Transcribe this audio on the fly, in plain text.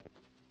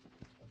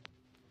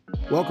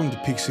Welcome to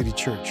Peak City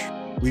Church.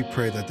 We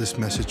pray that this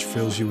message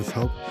fills you with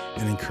hope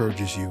and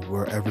encourages you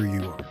wherever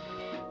you are.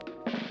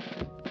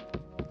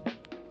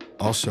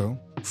 Also,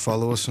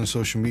 follow us on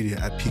social media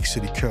at Peak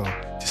City Co.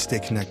 to stay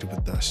connected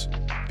with us.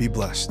 Be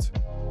blessed.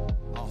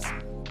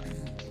 Awesome.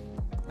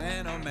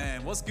 Man, oh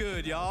man, what's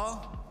good,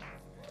 y'all?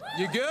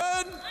 You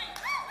good?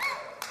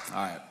 All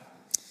right.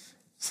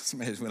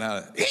 Somebody just went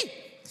out of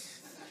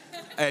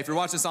Hey, if you're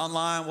watching us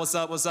online, what's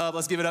up, what's up?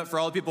 Let's give it up for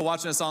all the people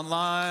watching us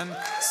online.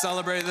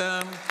 Celebrate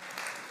them.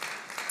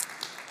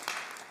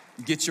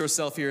 Get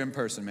yourself here in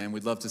person, man.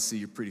 We'd love to see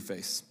your pretty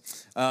face.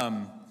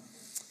 A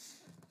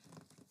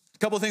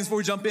couple of things before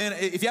we jump in.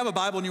 If you have a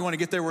Bible and you want to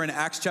get there, we're in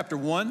Acts chapter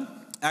 1.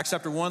 Acts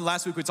chapter 1.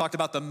 Last week we talked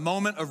about the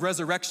moment of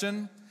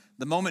resurrection.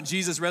 The moment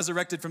Jesus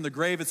resurrected from the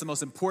grave. It's the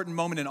most important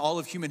moment in all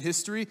of human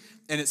history.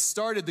 And it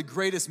started the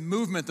greatest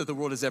movement that the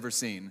world has ever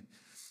seen.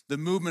 The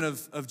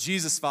movement of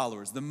Jesus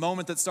followers. The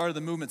moment that started the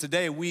movement.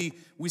 Today we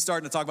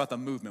starting to talk about the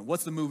movement.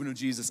 What's the movement of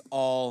Jesus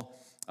all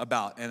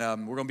about?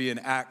 And we're going to be in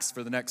Acts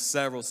for the next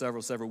several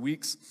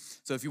weeks.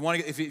 So if you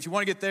want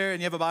to get there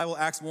and you have a Bible,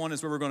 Acts 1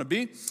 is where we're going to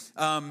be.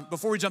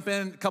 Before we jump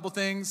in, a couple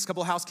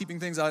of housekeeping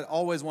things I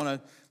always want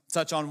to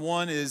touch on.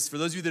 One is for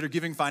those of you that are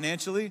giving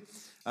financially,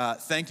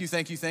 thank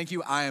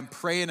you. I am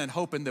praying and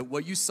hoping that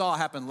what you saw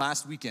happen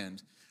last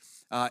weekend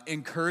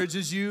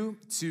encourages you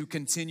to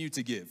continue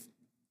to give.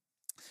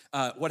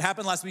 What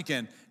happened last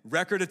weekend,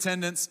 record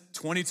attendance,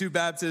 22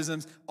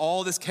 baptisms,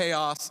 all this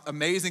chaos,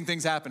 amazing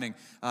things happening.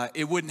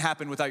 It wouldn't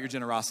happen without your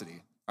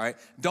generosity, all right?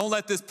 Don't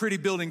let this pretty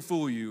building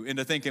fool you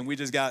into thinking we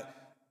just got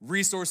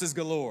resources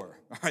galore,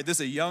 all right? This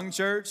is a young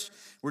church.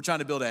 We're trying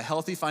to build a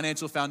healthy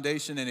financial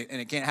foundation, and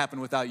it can't happen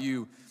without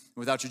you,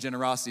 without your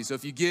generosity. So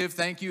if you give,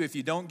 thank you. If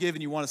you don't give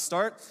and you want to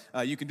start,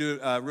 you can do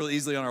it really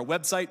easily on our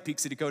website,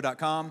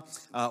 peakcityco.com,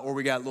 or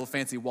we got little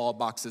fancy wall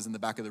boxes in the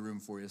back of the room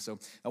for you. So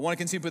I want to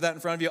continue to put that in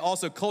front of you.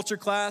 Also, culture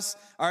class.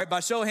 All right,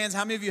 by show of hands,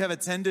 how many of you have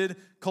attended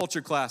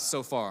culture class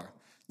so far?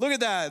 Look at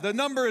that. The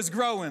number is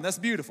growing. That's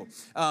beautiful.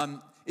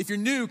 If you're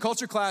new,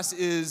 culture class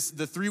is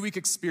the 3-week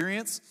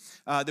experience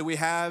that we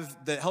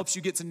have that helps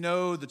you get to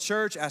know the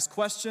church, ask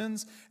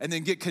questions, and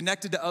then get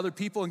connected to other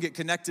people and get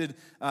connected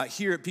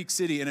here at Peak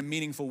City in a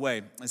meaningful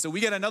way. And so we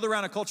get another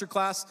round of culture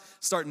class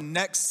starting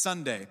next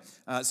Sunday.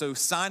 So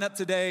sign up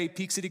today,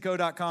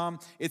 peakcityco.com.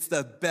 It's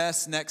the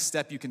best next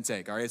step you can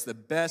take, all right? It's the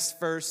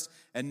best first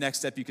and next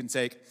step you can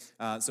take.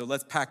 So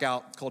let's pack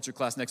out culture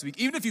class next week.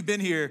 Even if you've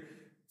been here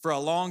for a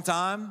long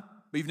time,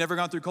 but you've never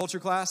gone through culture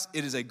class,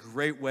 it is a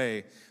great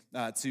way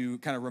to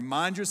kind of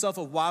remind yourself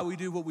of why we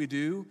do what we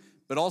do,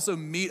 but also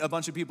meet a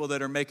bunch of people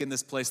that are making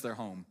this place their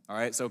home, all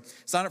right? So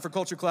sign up for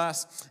culture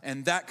class,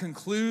 and that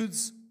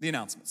concludes the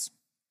announcements.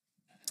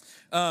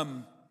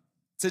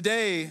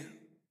 Today,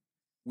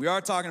 we are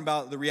talking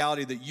about the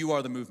reality that you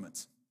are the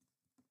movement.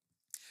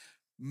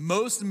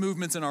 Most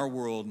movements in our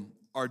world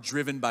are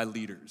driven by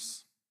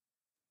leaders.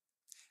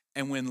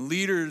 And when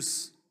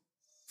leaders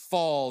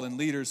fall and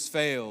leaders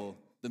fail,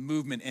 the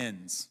movement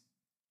ends.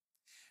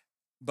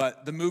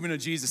 But the movement of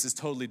Jesus is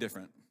totally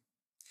different.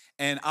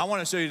 And I want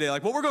to show you today,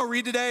 like what we're going to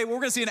read today, what we're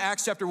going to see in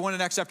Acts chapter 1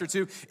 and Acts chapter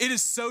 2, it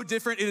is so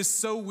different. It is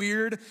so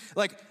weird.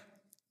 Like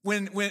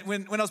when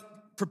I was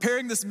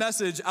preparing this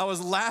message, I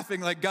was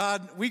laughing like,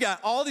 God, we got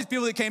all these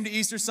people that came to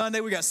Easter Sunday.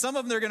 We got some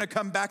of them that are going to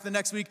come back the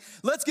next week.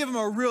 Let's give them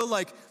a real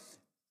like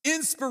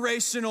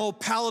inspirational,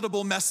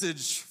 palatable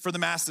message for the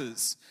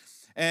masses.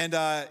 And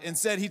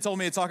instead, he told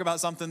me to talk about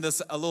something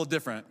that's a little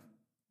different.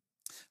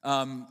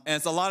 And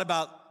it's a lot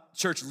about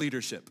church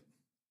leadership.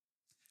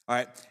 All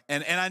right,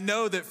 and I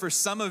know that for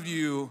some of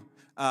you,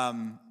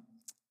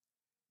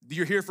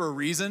 you're here for a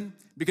reason,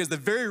 because the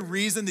very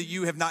reason that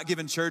you have not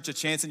given church a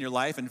chance in your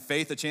life and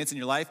faith a chance in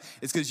your life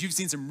is because you've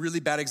seen some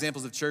really bad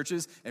examples of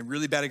churches and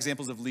really bad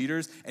examples of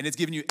leaders, and it's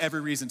given you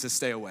every reason to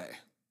stay away.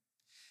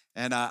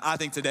 And I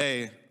think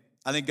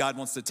God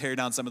wants to tear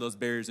down some of those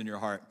barriers in your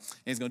heart, and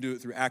he's going to do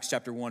it through Acts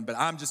chapter 1, but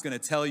I'm just going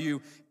to tell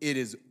you it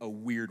is a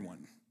weird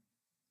one.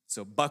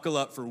 So buckle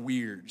up for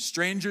weird.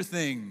 Stranger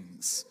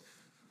Things.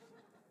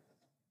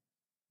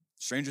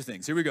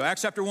 Here we go.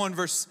 Acts chapter 1,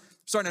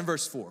 starting in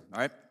verse 4, all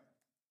right?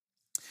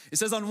 It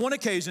says, on one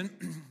occasion,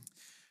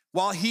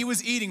 while he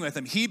was eating with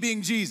them, he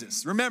being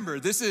Jesus. Remember,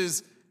 this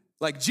is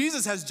like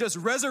Jesus has just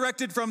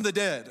resurrected from the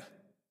dead.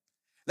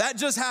 That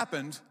just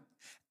happened,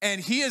 and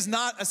he is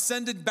not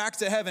ascended back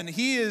to heaven.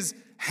 He is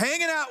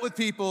hanging out with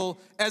people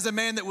as a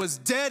man that was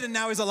dead and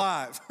now he's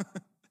alive.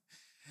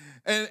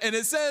 And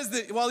it says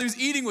that while he was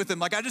eating with them,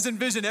 like I just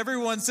envision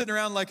everyone sitting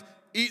around like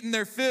eating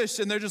their fish,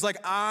 and they're just like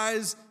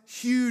eyes,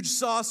 huge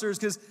saucers,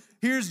 because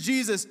here's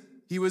Jesus.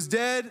 He was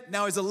dead,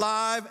 now he's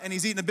alive, and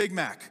he's eating a Big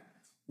Mac.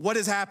 What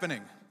is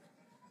happening?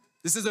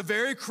 This is a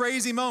very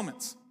crazy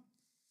moment.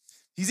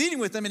 He's eating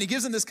with them, and he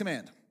gives them this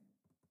command.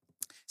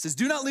 He says,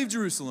 do not leave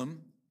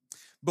Jerusalem,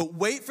 but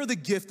wait for the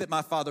gift that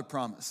my Father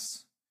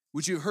promised,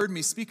 which you heard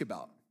me speak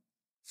about.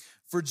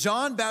 For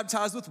John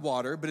baptized with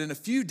water, but in a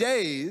few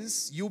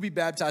days, you'll be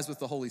baptized with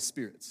the Holy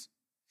Spirit.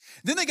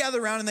 Then they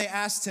gathered around and they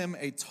asked him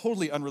a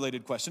totally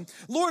unrelated question.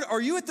 Lord, are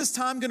you at this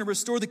time going to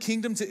restore the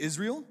kingdom to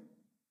Israel?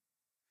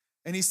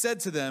 And he said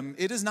to them,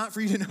 "It is not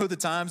for you to know the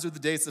times or the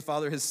dates the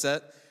Father has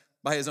set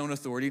by his own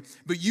authority,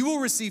 but you will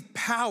receive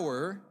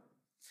power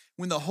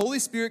when the Holy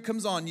Spirit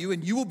comes on you,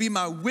 and you will be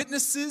my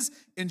witnesses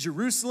in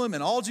Jerusalem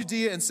and all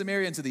Judea and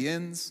Samaria and to the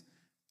ends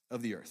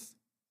of the earth."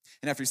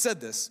 And after he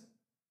said this,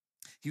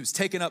 he was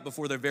taken up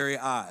before their very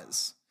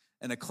eyes,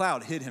 and a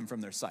cloud hid him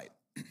from their sight.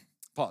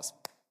 Pause.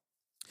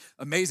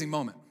 Amazing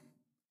moment.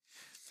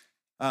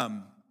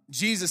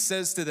 Jesus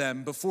says to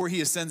them before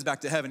he ascends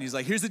back to heaven, he's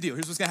like, here's the deal.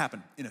 Here's what's going to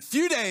happen. In a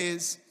few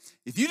days,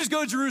 if you just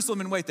go to Jerusalem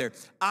and wait there,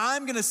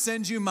 I'm going to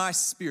send you my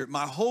Spirit,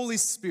 my Holy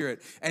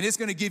Spirit, and it's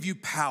going to give you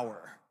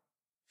power.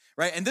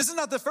 Right? And this is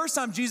not the first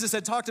time Jesus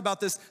had talked about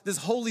this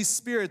Holy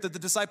Spirit that the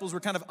disciples were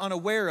kind of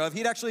unaware of.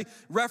 He'd actually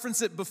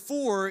referenced it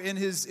before in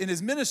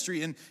his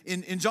ministry.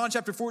 In John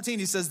chapter 14,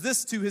 he says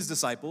this to his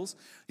disciples.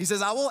 He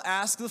says, "I will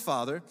ask the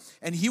Father,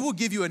 and he will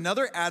give you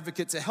another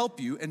advocate to help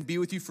you and be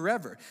with you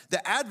forever.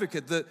 The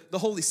advocate, the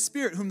Holy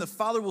Spirit, whom the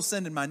Father will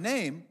send in my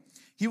name,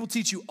 he will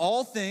teach you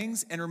all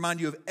things and remind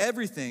you of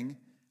everything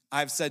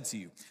I've said to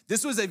you."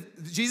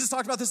 Jesus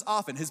talked about this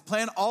often. His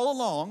plan all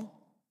along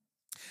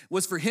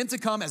was for him to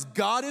come as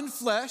God in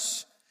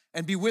flesh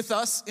and be with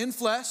us in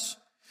flesh,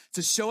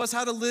 to show us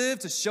how to live,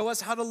 to show us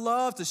how to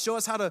love, to show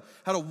us how to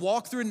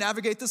walk through and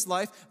navigate this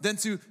life, then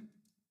to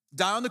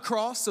die on the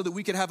cross so that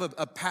we could have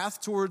a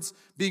path towards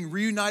being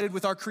reunited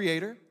with our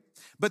Creator.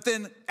 But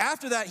then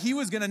after that, he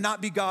was gonna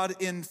not be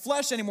God in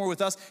flesh anymore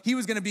with us. He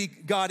was gonna be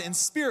God in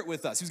spirit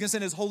with us. He was gonna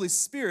send his Holy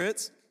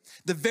Spirit,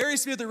 the very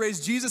Spirit that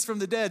raised Jesus from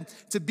the dead,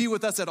 to be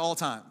with us at all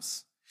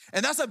times.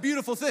 And that's a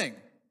beautiful thing,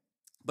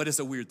 but it's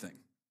a weird thing.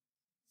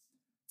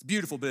 It's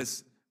beautiful, but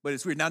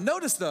it's weird. Now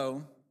notice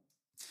that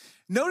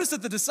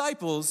the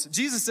disciples,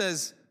 Jesus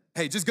says,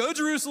 hey, just go to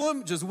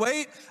Jerusalem, just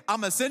wait. I'm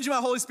gonna send you my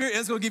Holy Spirit,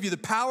 and it's gonna give you the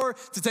power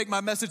to take my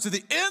message to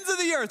the ends of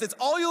the earth. It's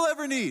all you'll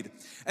ever need.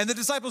 And the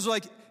disciples are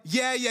like,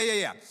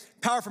 yeah.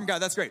 Power from God,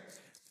 that's great.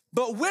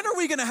 But when are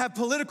we gonna have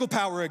political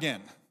power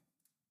again?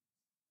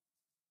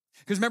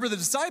 Because remember, the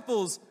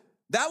disciples,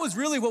 that was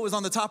really what was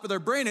on the top of their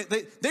brain.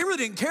 They really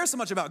didn't care so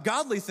much about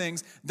godly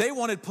things. They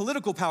wanted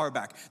political power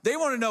back. They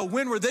want to know,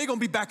 when were they going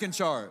to be back in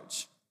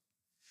charge?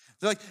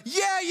 They're like,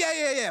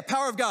 yeah,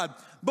 power of God.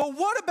 But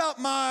what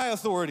about my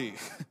authority?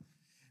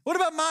 What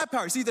about my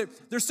power? See,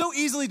 they're so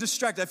easily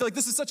distracted. I feel like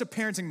this is such a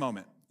parenting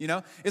moment, you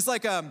know? It's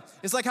like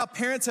how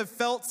parents have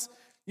felt,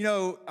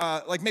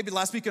 like maybe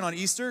last weekend on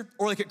Easter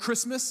or like at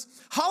Christmas.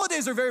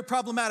 Holidays are very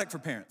problematic for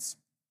parents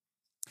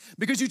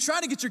because you try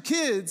to get your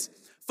kids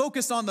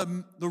focused on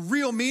the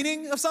real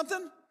meaning of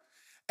something,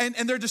 and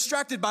they're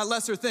distracted by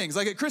lesser things.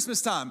 Like at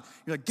Christmas time,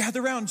 you're like,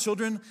 gather around,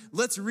 children.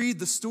 Let's read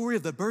the story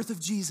of the birth of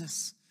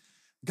Jesus.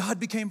 God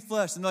became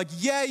flesh. And they're like,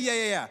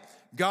 yeah.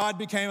 God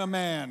became a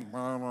man.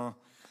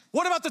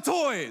 What about the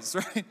toys,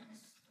 right?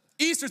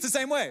 Easter's the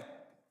same way.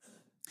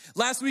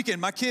 Last weekend,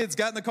 my kids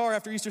got in the car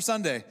after Easter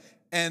Sunday,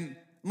 and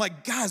I'm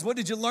like, guys, what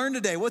did you learn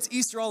today? What's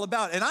Easter all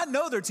about? And I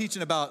know they're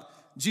teaching about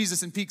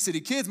Jesus in Peak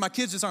City Kids. My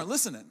kids just aren't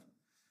listening.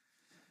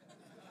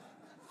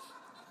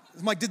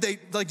 I'm like, do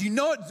you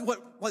know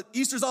what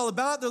Easter's all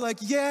about? They're like,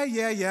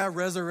 yeah,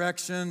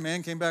 resurrection,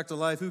 man came back to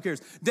life, who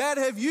cares? Dad,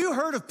 have you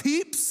heard of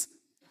Peeps?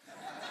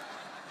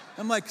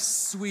 I'm like,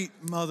 sweet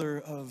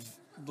mother of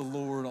the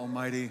Lord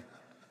Almighty.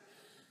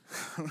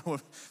 I don't know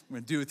what I'm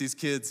gonna do with these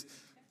kids.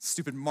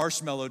 Stupid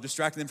marshmallow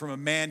distracting them from a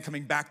man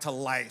coming back to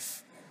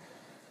life.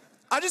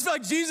 I just feel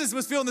like Jesus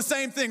was feeling the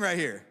same thing right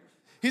here.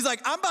 He's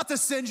like, I'm about to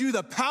send you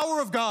the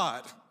power of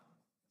God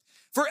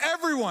for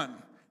everyone.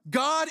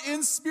 God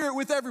in spirit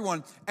with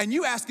everyone, and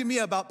you asking me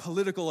about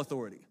political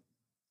authority.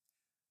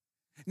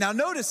 Now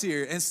notice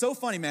here, and it's so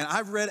funny, man,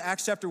 I've read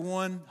Acts chapter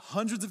 1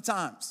 hundreds of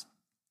times,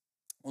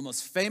 one of the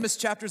most famous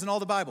chapters in all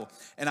the Bible,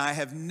 and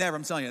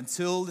I'm telling you,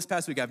 until this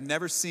past week, I've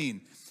never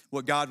seen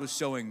what God was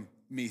showing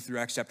me through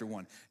Acts chapter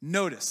 1.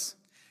 Notice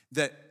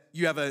that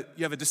you have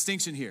a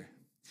distinction here.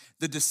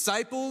 The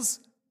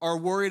disciples are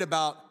worried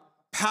about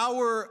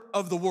power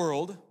of the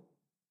world,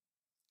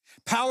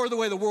 power the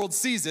way the world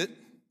sees it,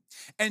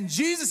 and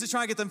Jesus is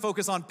trying to get them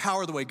focused on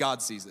power the way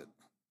God sees it.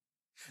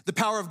 The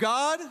power of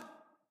God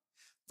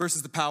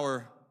versus the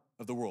power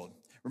of the world.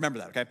 Remember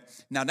that, okay?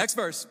 Now, next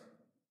verse,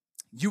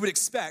 you would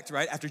expect,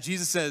 right, after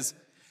Jesus says,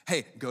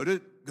 hey, go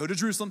to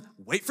Jerusalem,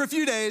 wait for a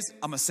few days,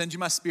 I'm gonna send you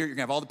my Spirit, you're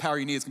gonna have all the power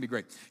you need, it's gonna be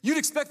great. You'd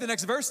expect the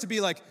next verse to be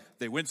like,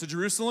 they went to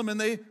Jerusalem and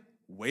they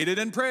waited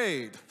and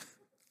prayed.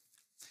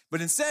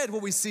 But instead,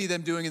 what we see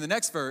them doing in the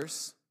next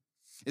verse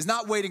is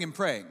not waiting and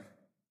praying.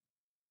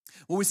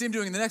 What we see him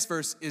doing in the next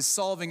verse is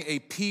solving a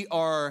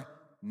PR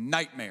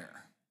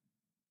nightmare.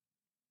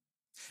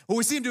 What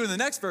we see him doing in the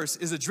next verse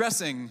is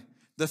addressing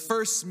the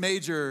first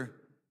major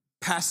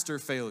pastor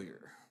failure,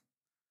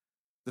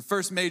 the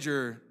first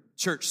major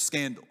church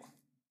scandal.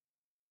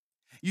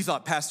 You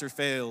thought pastor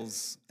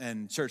fails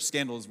and church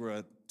scandals were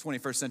a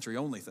 21st century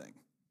only thing.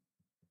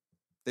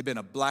 They've been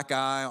a black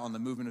eye on the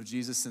movement of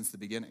Jesus since the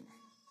beginning.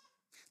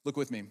 Look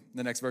with me, in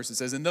the next verse it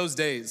says, in those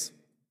days,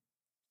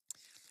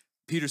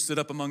 Peter stood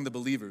up among the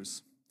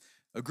believers,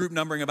 a group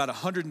numbering about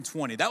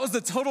 120. That was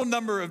the total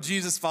number of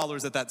Jesus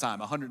followers at that time,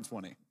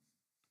 120.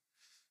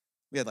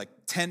 We had like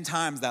 10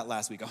 times that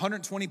last week.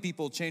 120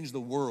 people changed the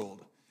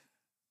world.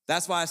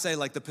 That's why I say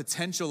like the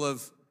potential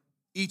of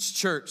each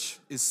church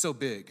is so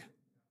big.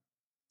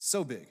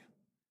 So big.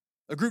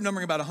 A group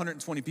numbering about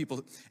 120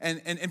 people.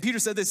 And Peter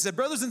said this, he said,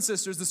 brothers and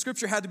sisters, the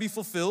scripture had to be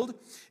fulfilled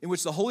in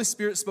which the Holy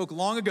Spirit spoke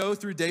long ago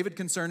through David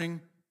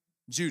concerning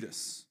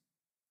Judas,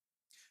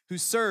 who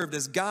served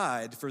as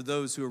guide for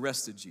those who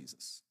arrested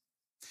Jesus.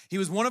 He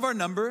was one of our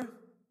number,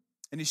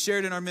 and he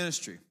shared in our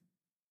ministry.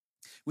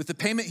 With the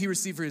payment he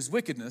received for his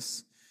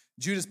wickedness,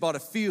 Judas bought a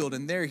field,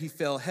 and there he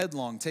fell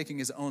headlong, taking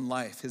his own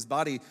life. His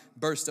body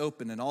burst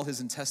open, and all his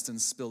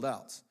intestines spilled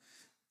out.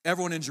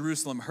 Everyone in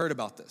Jerusalem heard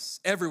about this.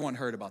 Everyone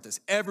heard about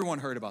this. Everyone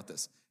heard about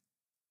this.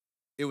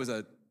 It was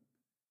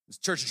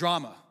church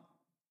drama,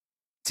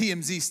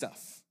 TMZ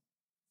stuff.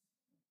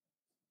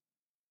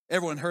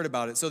 Everyone heard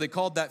about it. So they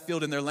called that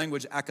field in their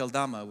language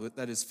Akeldama,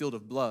 that is field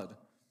of blood.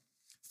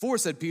 For,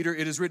 said Peter,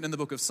 it is written in the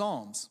book of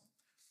Psalms,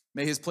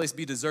 may his place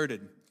be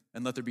deserted,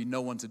 and let there be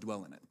no one to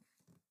dwell in it.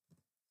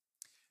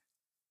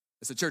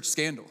 It's a church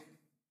scandal.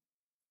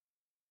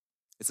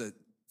 It's a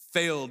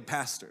failed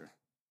pastor.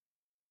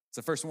 It's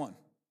the first one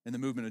in the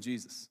movement of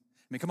Jesus.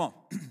 I mean, come on.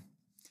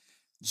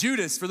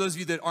 Judas, for those of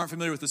you that aren't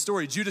familiar with the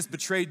story, Judas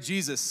betrayed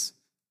Jesus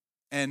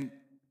and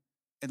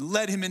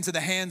led him into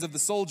the hands of the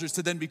soldiers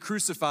to then be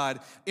crucified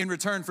in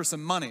return for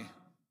some money.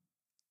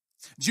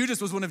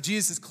 Judas was one of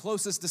Jesus'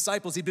 closest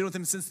disciples. He'd been with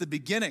him since the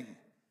beginning.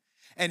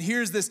 And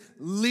here's this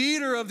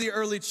leader of the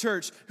early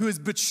church who has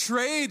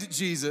betrayed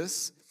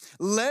Jesus,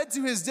 led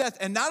to his death.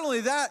 And not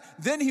only that,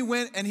 then he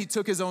went and he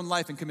took his own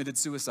life and committed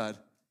suicide.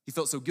 He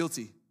felt so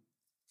guilty.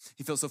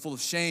 He felt so full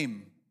of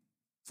shame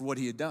for what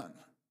he had done.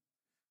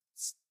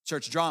 It's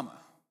church drama.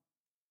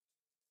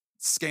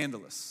 It's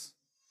scandalous.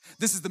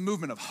 This is the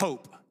movement of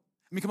hope. I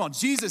mean, come on,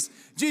 Jesus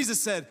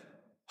said,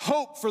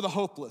 hope for the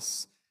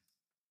hopeless.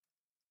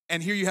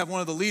 And here you have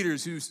one of the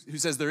leaders who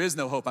says, there is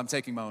no hope, I'm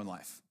taking my own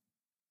life.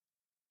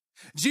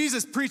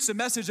 Jesus preached a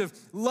message of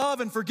love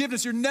and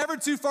forgiveness. You're never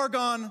too far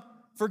gone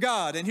for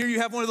God. And here you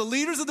have one of the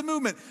leaders of the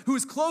movement who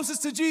is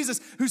closest to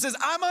Jesus, who says,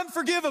 I'm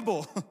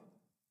unforgivable.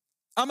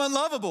 I'm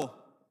unlovable.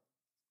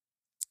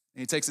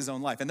 And he takes his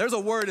own life. And there's a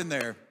word in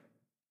there,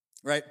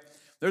 right?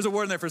 There's a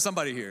word in there for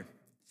somebody here.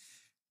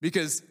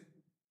 Because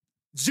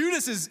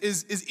Judas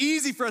is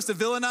easy for us to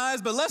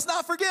villainize, but let's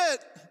not forget,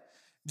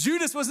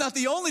 Judas was not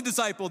the only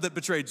disciple that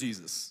betrayed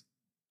Jesus.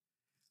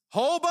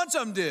 Whole bunch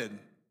of them did.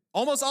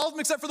 Almost all of them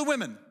except for the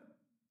women.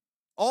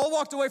 All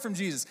walked away from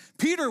Jesus.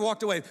 Peter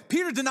walked away.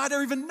 Peter denied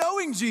even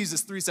knowing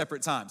Jesus 3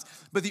 separate times.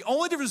 But the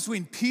only difference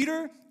between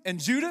Peter and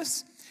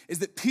Judas is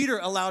that Peter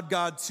allowed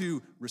God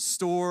to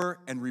restore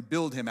and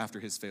rebuild him after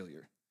his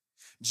failure.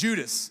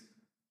 Judas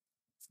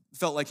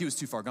felt like he was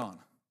too far gone.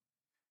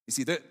 You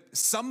see,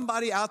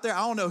 somebody out there, I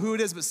don't know who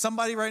it is, but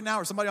somebody right now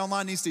or somebody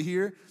online needs to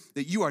hear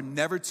that you are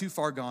never too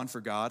far gone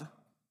for God.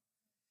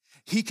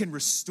 He can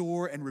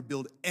restore and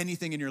rebuild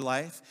anything in your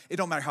life. It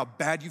don't matter how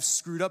bad you've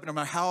screwed up. It don't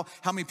matter how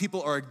many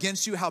people are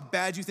against you, how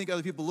bad you think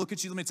other people look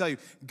at you. Let me tell you,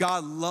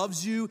 God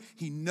loves you.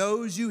 He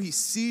knows you. He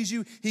sees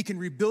you. He can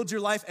rebuild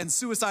your life, and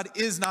suicide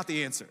is not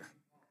the answer.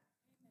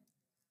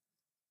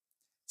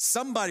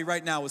 Somebody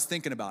right now was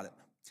thinking about it.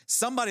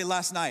 Somebody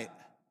last night,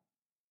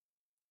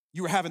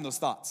 you were having those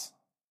thoughts.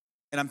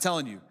 And I'm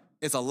telling you,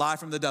 it's a lie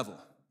from the devil.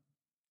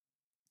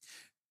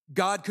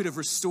 God could have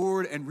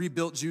restored and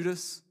rebuilt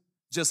Judas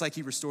just like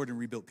he restored and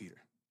rebuilt Peter.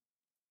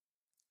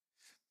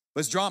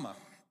 But it's drama.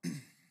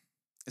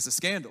 It's a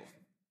scandal.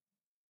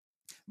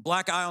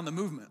 Black eye on the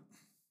movement.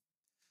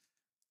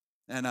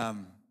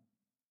 And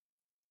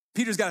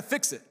Peter's got to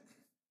fix it,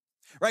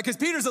 right? Because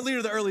Peter's the leader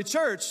of the early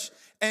church,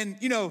 and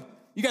you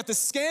got this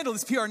scandal,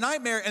 this PR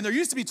nightmare, and there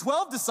used to be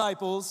 12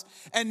 disciples,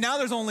 and now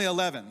there's only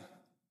 11.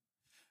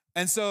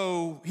 And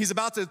so he's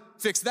about to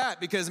fix that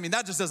because,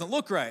 that just doesn't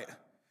look right.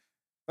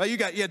 Right?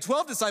 You had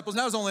 12 disciples,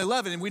 now there's only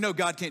 11, and we know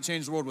God can't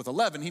change the world with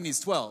 11, he needs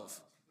 12.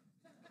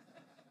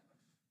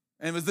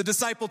 And it was the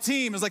disciple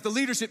team, it was like the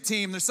leadership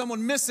team, there's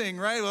someone missing,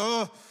 right?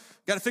 Oh,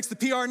 got to fix the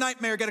PR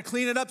nightmare, got to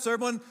clean it up so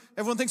everyone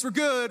thinks we're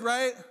good,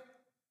 right?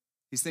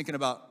 He's thinking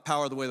about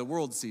power the way the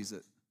world sees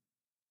it.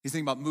 He's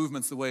thinking about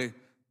movements the way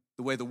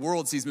the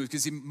world sees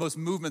movements, because most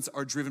movements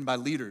are driven by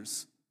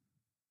leaders,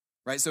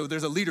 right? So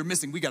there's a leader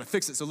missing, we got to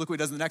fix it. So look what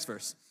he does in the next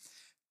verse.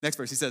 Next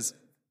verse, he says,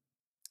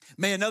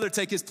 may another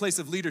take his place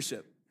of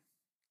leadership.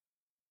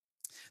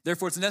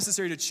 Therefore, it's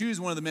necessary to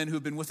choose one of the men who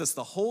have been with us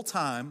the whole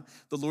time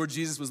the Lord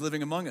Jesus was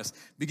living among us,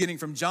 beginning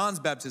from John's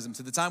baptism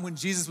to the time when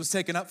Jesus was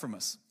taken up from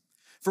us.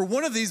 For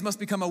one of these must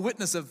become a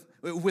witness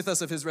with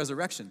us of his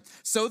resurrection.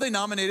 So they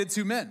nominated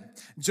 2 men,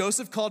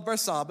 Joseph called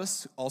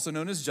Barsabbas, also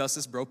known as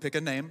Justus. Bro, pick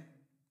a name.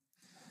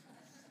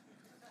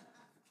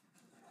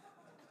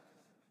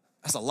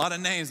 That's a lot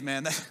of names,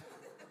 man.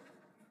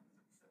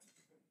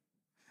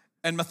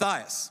 And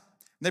Matthias.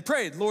 And they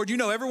prayed, Lord, you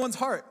know everyone's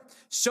heart.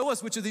 Show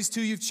us which of these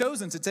 2 you've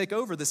chosen to take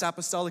over this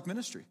apostolic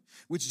ministry,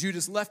 which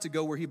Judas left to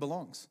go where he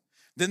belongs.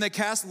 Then they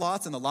cast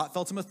lots, and the lot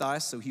fell to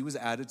Matthias, so he was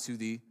added to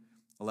the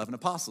 11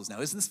 apostles.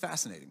 Now, isn't this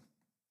fascinating?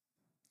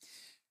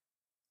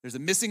 There's a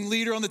missing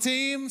leader on the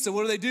team, so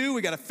what do?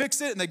 We got to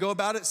fix it, and they go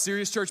about it,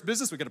 serious church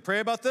business. We got to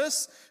pray about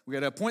this. We got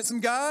to appoint some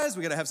guys.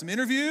 We got to have some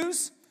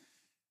interviews.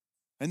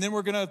 And then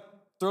we're going to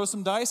throw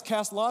some dice,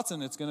 cast lots,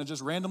 and it's going to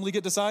just randomly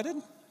get decided.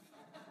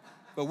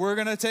 But we're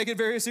going to take it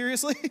very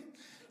seriously.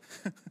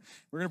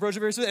 We're going to approach it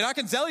very seriously. And I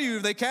can tell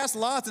you, they cast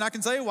lots, and I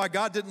can tell you why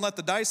God didn't let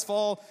the dice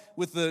fall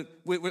with I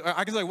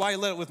can tell you why he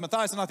let it with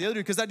Matthias and not the other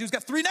dude, because that dude's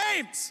got 3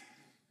 names.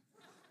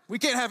 We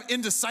can't have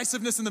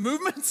indecisiveness in the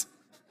movement.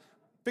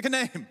 Pick a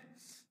name.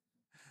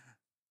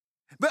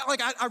 But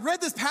like I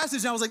read this passage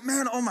and I was like,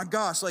 man, oh my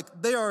gosh, like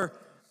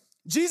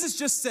Jesus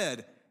just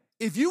said,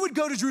 if you would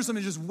go to Jerusalem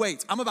and just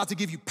wait, I'm about to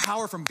give you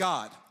power from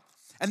God.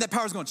 And that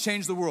power is going to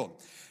change the world.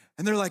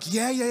 And they're like,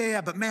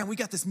 yeah, but man, we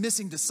got this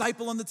missing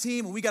disciple on the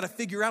team and we got to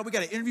figure out, we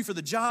got to interview for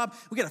the job.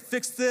 We got to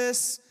fix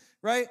this,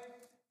 right?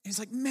 And he's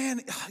like,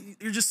 man,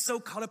 you're just so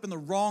caught up in the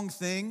wrong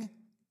thing.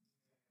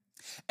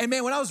 And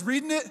man, when I was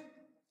reading it,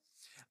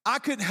 I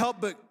couldn't help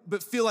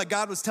but feel like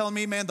God was telling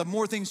me, man, the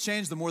more things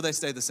change, the more they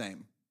stay the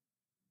same.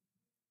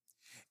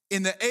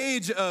 In the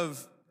age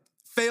of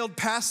failed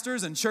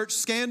pastors and church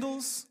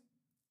scandals,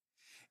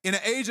 in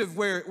an age of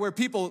where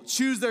people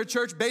choose their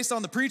church based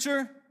on the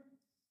preacher,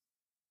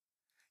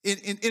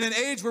 in an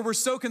age where we're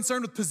so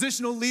concerned with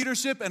positional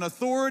leadership and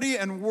authority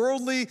and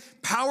worldly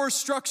power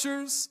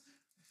structures,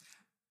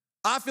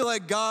 I feel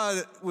like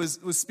God was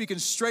speaking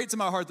straight to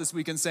my heart this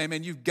week and saying,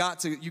 man, you got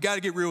to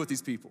get real with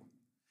these people.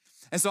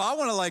 And so I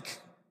want to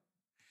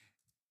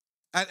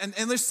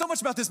and there's so much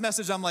about this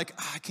message, I'm like,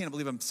 I can't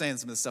believe I'm saying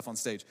some of this stuff on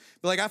stage.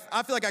 But like,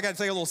 I feel like I got to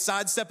take a little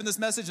sidestep in this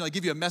message and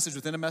give you a message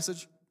within a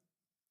message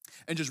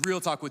and just real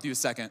talk with you a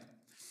second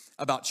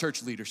about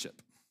church leadership.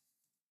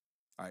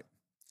 All right.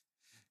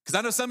 Because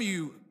I know some of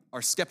you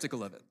are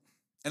skeptical of it.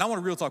 And I want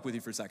to real talk with you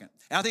for a second.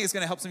 And I think it's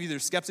going to help some of you that are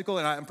skeptical,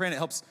 and I'm praying it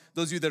helps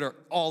those of you that are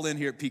all in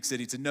here at Peak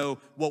City to know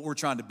what we're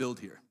trying to build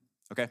here,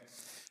 okay?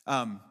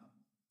 And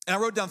I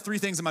wrote down 3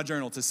 things in my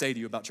journal to say to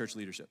you about church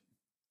leadership,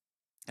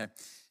 okay?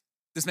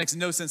 This makes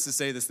no sense to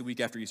say this the week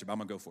after Easter, but I'm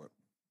going to go for it.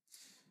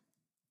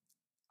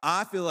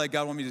 I feel like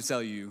God wanted me to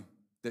tell you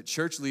that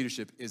church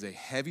leadership is a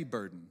heavy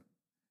burden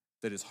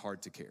that is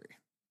hard to carry.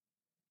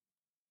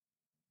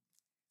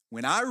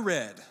 When I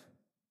read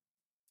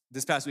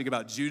this past week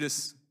about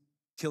Judas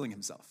killing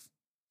himself,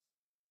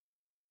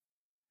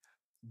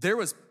 there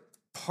was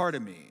part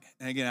of me,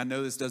 and again, I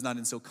know this does not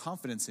instill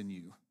confidence in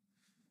you,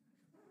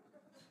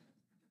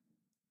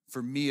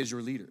 for me as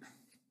your leader.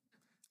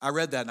 I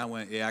read that and I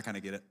went, yeah, I kind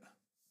of get it.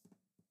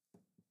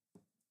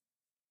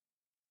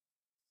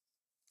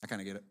 I kind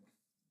of get it.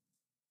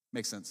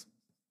 Makes sense.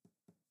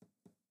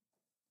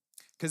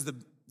 Because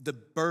the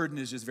burden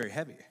is just very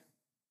heavy.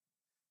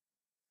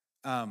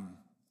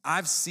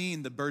 I've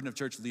seen the burden of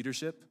church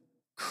leadership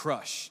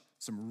crush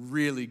some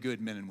really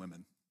good men and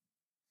women.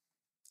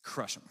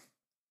 Crush them.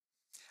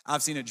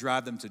 I've seen it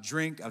drive them to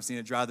drink. I've seen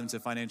it drive them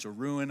to financial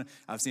ruin.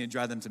 I've seen it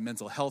drive them to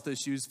mental health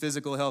issues,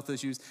 physical health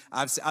issues.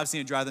 I've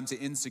seen it drive them to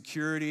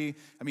insecurity.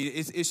 I mean,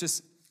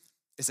 it's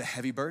a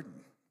heavy burden.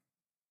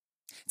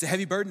 It's a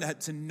heavy burden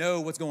to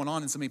know what's going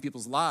on in so many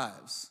people's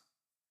lives.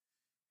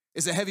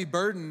 It's a heavy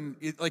burden,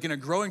 like in a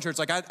growing church.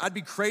 Like I'd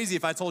be crazy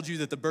if I told you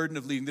that the burden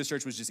of leading this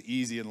church was just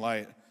easy and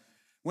light.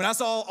 When I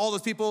saw all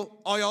those people,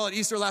 all y'all at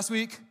Easter last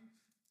week,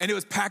 and it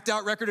was packed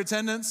out record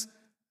attendance,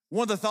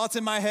 one of the thoughts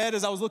in my head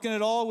as I was looking at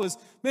it all was,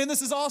 man,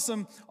 this is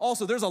awesome.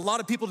 Also, there's a lot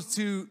of people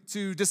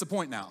to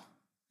disappoint now.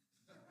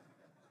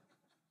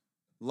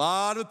 A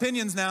lot of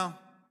opinions now.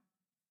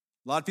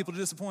 A lot of people to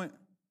disappoint.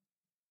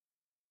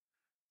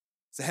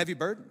 It's a heavy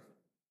burden.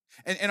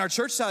 And our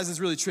church size is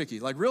really tricky.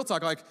 Like real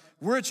talk, like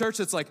we're a church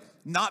that's like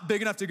not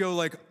big enough to go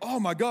like, oh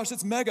my gosh,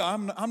 that's mega,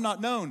 I'm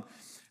not known.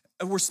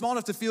 And we're small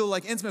enough to feel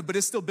like intimate, but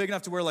it's still big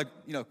enough to where like,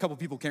 a couple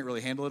people can't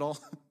really handle it all.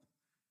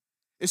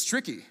 It's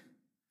tricky.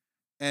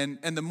 And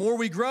the more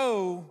we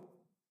grow,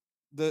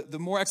 the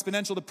more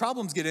exponential the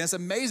problems get. And it's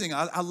amazing.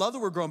 I love that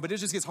we're growing, but it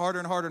just gets harder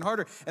and harder and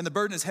harder. And the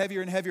burden is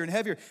heavier and heavier and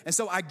heavier. And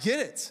so I get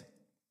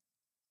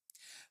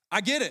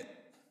it.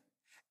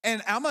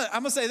 And I'm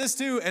gonna say this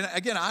too, and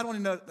again, I don't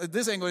even know,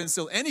 this ain't going to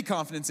instill any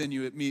confidence in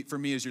you for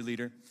me as your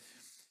leader.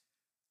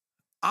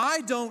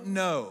 I don't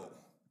know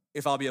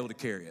if I'll be able to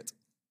carry it.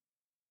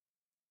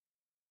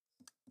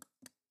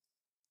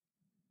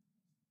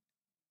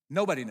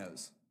 Nobody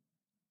knows.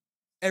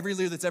 Every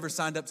leader that's ever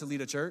signed up to lead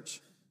a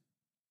church,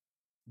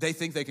 they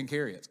think they can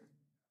carry it.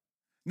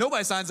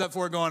 Nobody signs up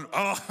for it going,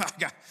 oh,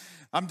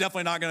 I'm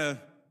definitely not gonna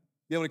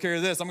be able to carry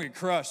this. I'm gonna get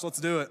crushed,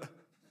 let's do it.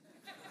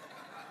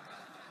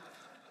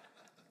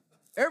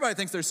 Everybody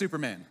thinks they're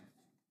Superman.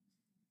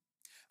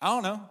 I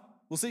don't know.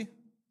 We'll see.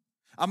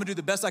 I'm going to do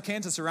the best I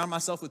can to surround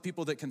myself with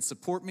people that can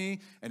support me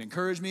and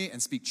encourage me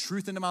and speak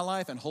truth into my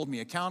life and hold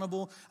me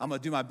accountable. I'm going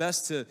to do my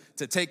best to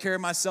take care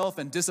of myself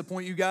and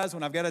disappoint you guys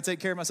when I've got to take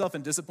care of myself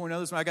and disappoint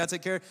others when I've got to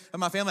take care of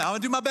my family. I'm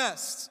going to do my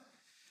best.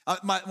 One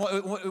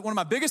of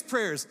my biggest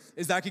prayers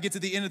is that I could get to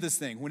the end of this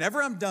thing.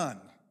 Whenever I'm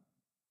done,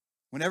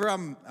 whenever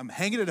I'm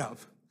hanging it up,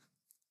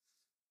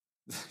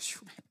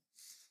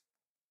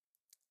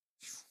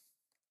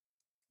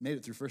 made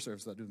it through first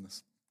service without doing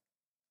this.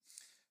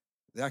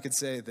 that I could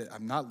say that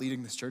I'm not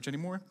leading this church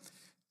anymore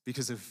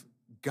because of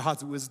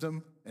God's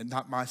wisdom and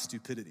not my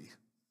stupidity.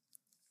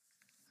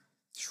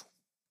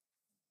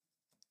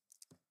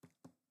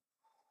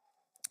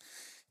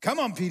 Come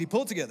on, Petey,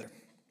 pull it together.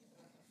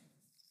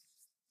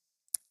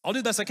 I'll do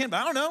the best I can, but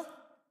I don't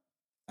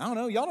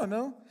know. Y'all don't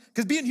know.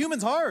 Because being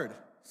human's hard.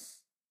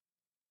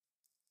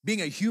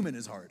 Being a human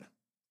is hard.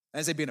 I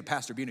didn't say being a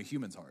pastor, being a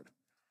human's hard.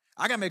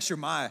 I gotta make sure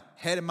my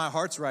head and my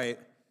heart's right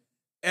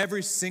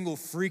every single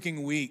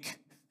freaking week.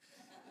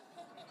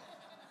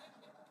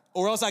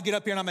 Or else I get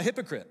up here and I'm a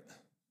hypocrite.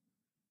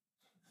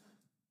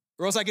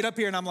 Or else I get up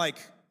here and I'm like,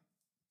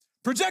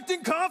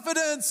 projecting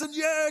confidence and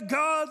yeah,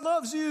 God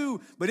loves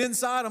you. But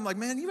inside I'm like,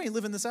 man, you ain't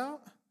living this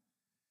out.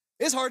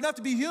 It's hard enough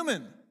to be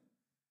human.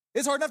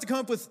 It's hard enough to come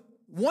up with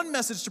one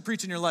message to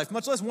preach in your life,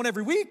 much less one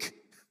every week.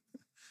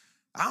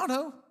 I don't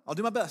know. I'll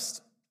do my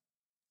best.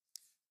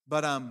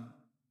 But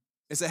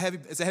it's a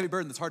heavy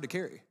burden that's hard to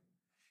carry.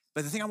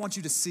 But the thing I want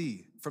you to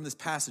see from this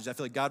passage, I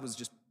feel like God was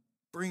just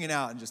bringing it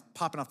out and just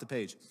popping off the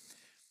page,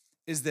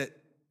 is that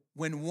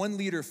when one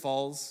leader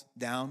falls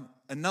down,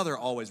 another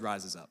always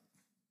rises up.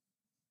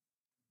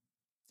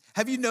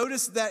 Have you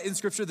noticed that in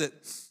Scripture that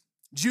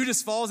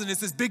Judas falls and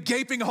it's this big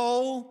gaping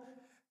hole,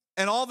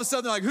 and all of a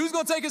sudden they're like, who's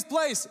gonna take his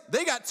place?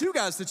 They got two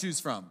guys to choose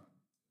from.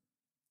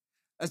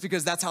 That's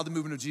because that's how the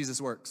movement of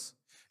Jesus works.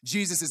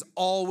 Jesus is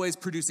always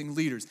producing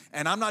leaders.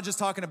 And I'm not just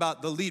talking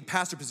about the lead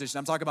pastor position.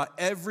 I'm talking about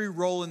every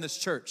role in this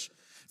church,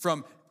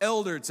 from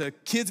elder to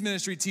kids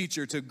ministry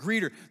teacher to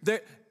greeter.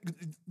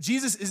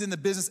 Jesus is in the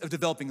business of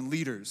developing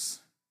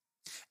leaders.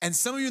 And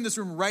some of you in this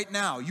room right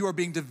now, you are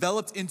being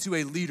developed into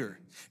a leader.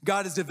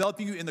 God is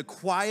developing you in the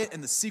quiet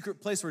and the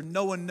secret place where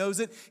no one knows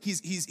it.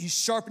 He's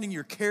sharpening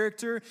your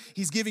character.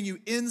 He's giving you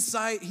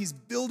insight. He's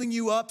building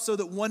you up so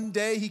that one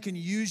day he can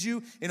use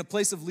you in a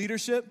place of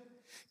leadership.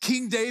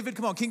 King David,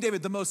 come on, King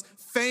David, the most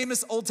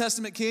famous Old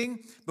Testament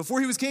king. Before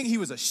he was king, he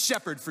was a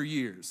shepherd for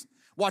years,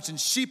 watching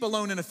sheep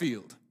alone in a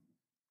field.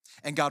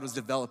 And God was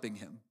developing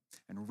him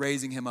and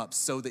raising him up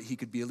so that he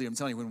could be a leader. I'm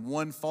telling you, when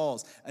one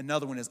falls,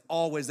 another one is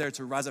always there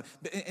to rise up.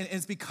 And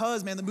it's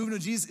because, man, the movement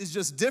of Jesus is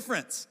just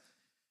different.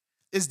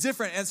 It's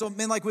different. And so,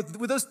 man, like with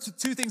those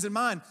two things in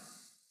mind,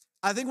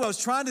 I think what I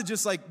was trying to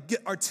just like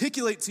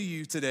articulate to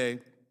you today,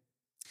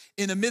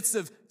 in the midst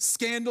of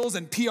scandals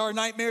and PR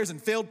nightmares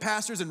and failed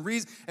pastors and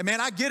reasons, and man,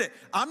 I get it.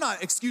 I'm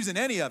not excusing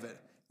any of it.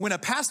 When a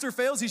pastor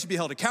fails, he should be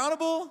held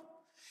accountable.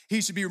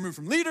 He should be removed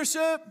from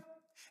leadership.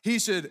 He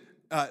should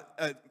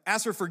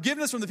ask for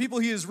forgiveness from the people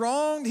he has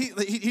wronged.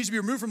 He should be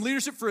removed from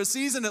leadership for a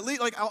season at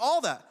least, like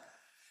all that.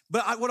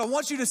 But what I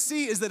want you to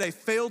see is that a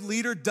failed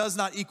leader does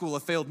not equal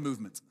a failed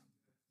movement.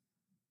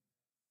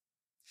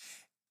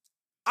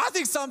 I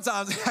think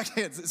sometimes,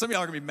 some of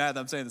y'all are gonna be mad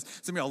that I'm saying this.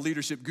 Some of y'all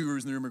leadership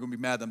gurus in the room are gonna be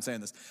mad that I'm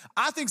saying this.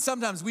 I think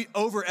sometimes we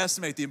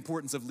overestimate the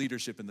importance of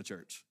leadership in the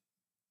church.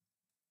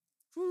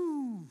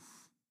 Whew.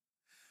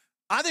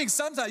 I think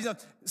sometimes,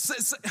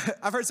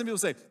 I've heard some people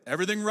say,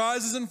 everything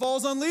rises and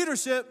falls on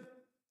leadership.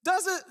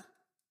 Does it?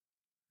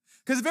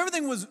 Because if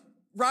everything was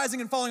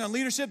rising and falling on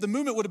leadership, the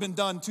movement would have been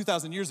done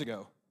 2,000 years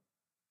ago.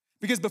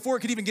 Because before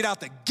it could even get out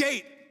the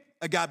gate,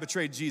 a guy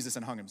betrayed Jesus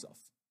and hung himself.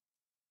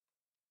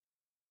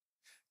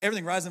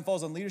 Everything rises and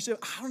falls on leadership.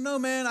 I don't know,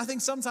 man. I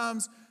think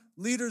sometimes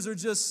leaders are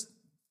just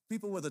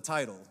people with a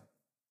title.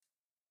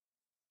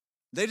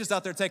 They're just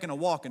out there taking a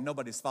walk and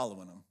nobody's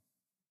following them.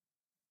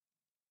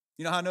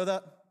 You know how I know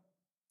that?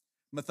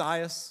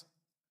 Matthias.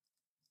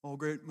 Oh,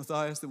 great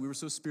Matthias, that we were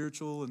so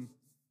spiritual and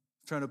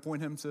trying to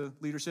appoint him to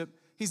leadership.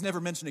 He's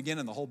never mentioned again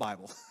in the whole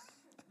Bible.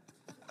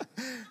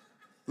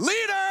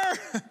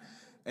 Leader!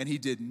 And he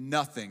did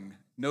nothing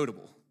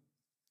notable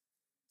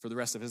for the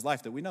rest of his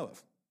life that we know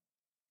of.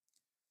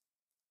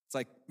 It's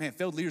like, man,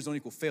 failed leaders don't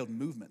equal failed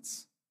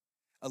movements.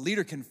 A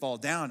leader can fall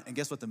down, and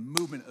guess what? The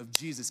movement of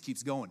Jesus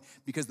keeps going,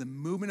 because the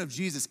movement of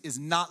Jesus is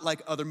not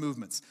like other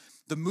movements.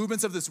 The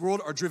movements of this world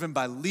are driven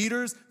by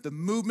leaders. The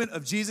movement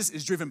of Jesus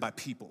is driven by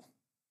people.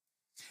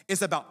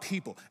 It's about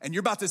people, and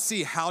you're about to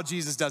see how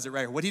Jesus does it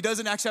right here. What he does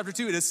in Acts chapter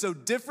 2, it is so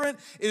different,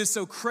 it is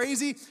so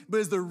crazy, but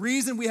it's the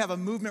reason we have a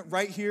movement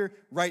right here,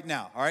 right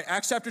now. All right,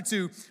 Acts chapter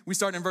 2, we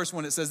start in verse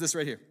 1. It says this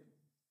right here.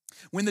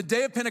 When the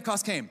day of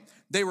Pentecost came,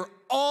 they were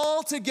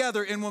all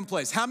together in one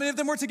place. How many of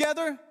them were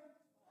together?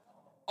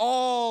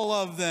 All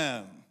of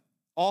them.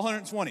 All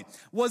 120.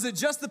 Was it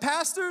just the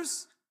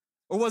pastors?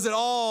 Or was it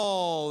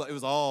all? It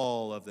was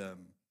all of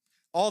them.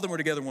 All of them were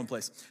together in one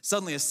place.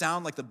 Suddenly a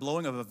sound like the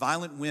blowing of a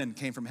violent wind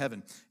came from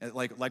heaven,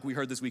 like we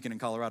heard this weekend in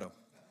Colorado.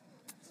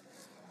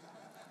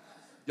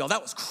 Y'all,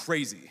 that was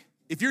crazy.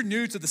 If you're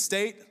new to the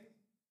state,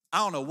 I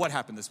don't know what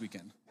happened this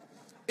weekend.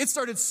 It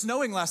started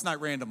snowing last night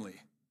randomly.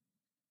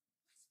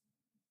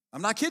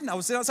 I'm not kidding. I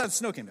was sitting outside, the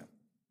snow came down.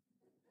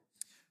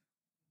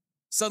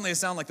 Suddenly a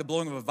sound like the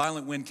blowing of a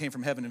violent wind came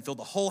from heaven and filled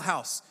the whole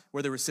house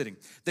where they were sitting.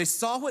 They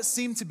saw what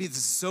seemed to be, this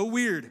is so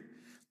weird,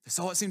 they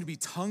saw what seemed to be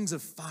tongues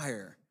of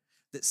fire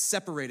that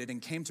separated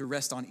and came to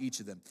rest on each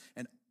of them.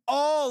 And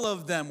all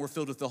of them were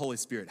filled with the Holy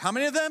Spirit. How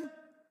many of them?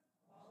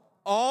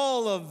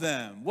 All of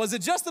them. Was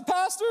it just the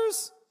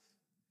pastors?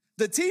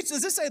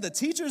 Does it say the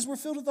teachers were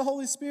filled with the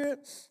Holy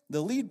Spirit?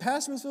 The lead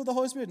pastor was filled with the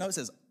Holy Spirit? No, it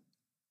says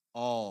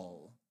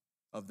all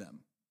of them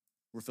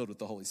were filled with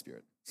the Holy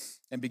Spirit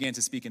and began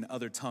to speak in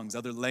other tongues,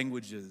 other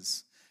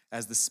languages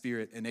as the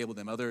Spirit enabled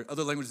them, other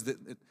languages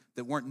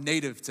that weren't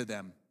native to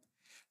them.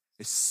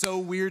 It's so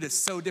weird. It's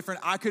so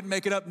different. I couldn't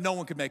make it up. No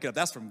one could make it up.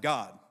 That's from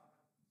God.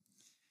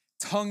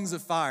 Tongues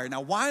of fire.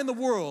 Now, why in the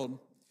world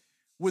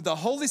would the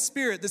Holy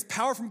Spirit, this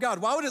power from God,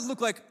 why would it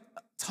look like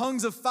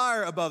tongues of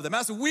fire above them?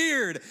 That's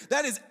weird.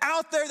 That is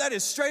out there. That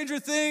is Stranger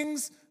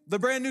Things, the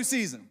brand new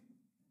season.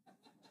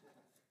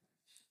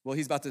 Well,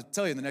 he's about to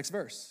tell you in the next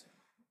verse.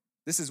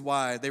 This is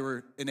why they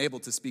were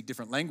enabled to speak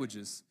different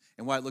languages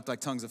and why it looked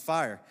like tongues of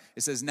fire.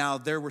 It says, now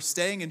there were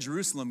staying in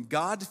Jerusalem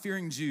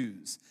God-fearing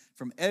Jews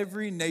from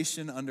every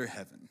nation under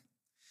heaven.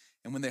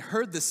 And when they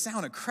heard this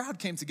sound, a crowd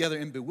came together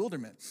in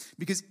bewilderment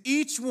because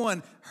each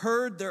one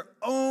heard their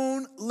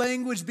own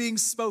language being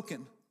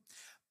spoken.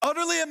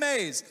 Utterly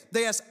amazed,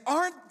 they asked,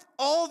 aren't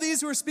all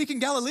these who are speaking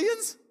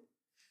Galileans?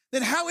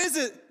 Then how is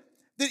it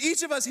that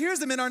each of us hears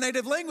them in our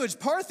native language?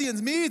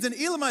 Parthians, Medes, and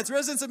Elamites,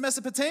 residents of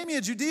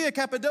Mesopotamia, Judea,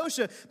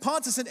 Cappadocia,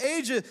 Pontus and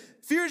Asia,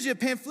 Phrygia,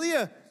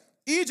 Pamphylia,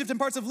 Egypt, and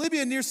parts of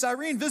Libya near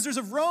Cyrene, visitors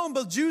of Rome,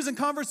 both Jews and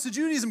converts to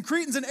Judaism,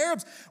 Cretans and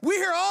Arabs. We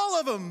hear all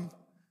of them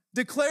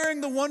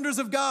declaring the wonders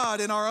of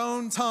God in our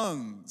own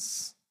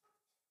tongues.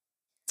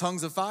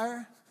 Tongues of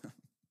fire?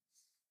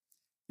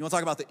 You want to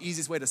talk about the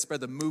easiest way to spread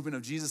the movement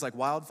of Jesus like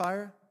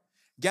wildfire?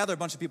 Gather a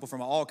bunch of people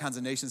from all kinds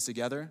of nations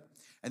together,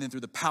 and then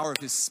through the power of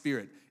his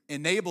Spirit,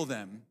 enable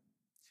them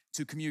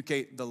to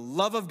communicate the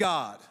love of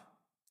God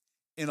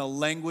in a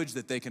language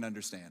that they can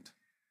understand.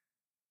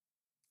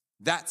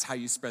 That's how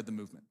you spread the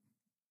movement.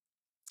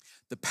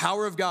 The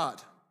power of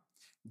God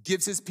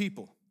gives his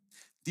people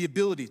the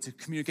ability to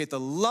communicate the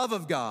love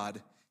of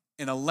God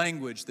in a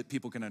language that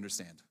people can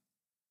understand.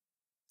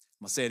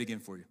 I'm gonna say it again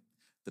for you.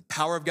 The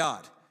power of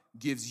God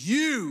gives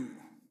you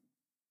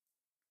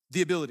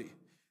the ability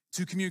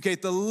to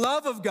communicate the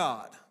love of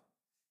God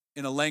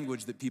in a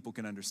language that people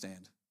can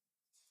understand.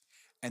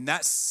 And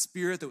that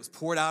Spirit that was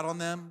poured out on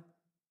them,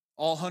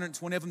 all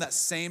 120 of them, that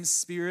same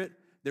Spirit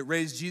that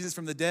raised Jesus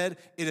from the dead,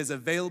 it is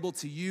available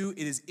to you.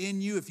 It is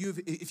in you. If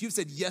you've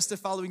said yes to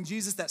following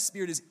Jesus, that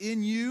Spirit is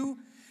in you.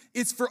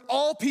 It's for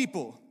all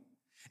people.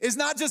 It's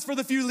not just for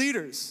the few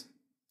leaders.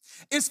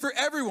 It's for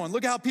everyone.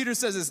 Look at how Peter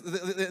says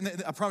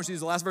this. I promise you, this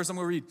is the last verse I'm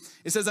going to read.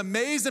 It says,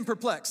 amazed and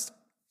perplexed,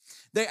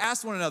 they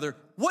asked one another,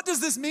 what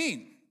does this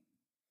mean?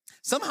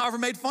 Some, however,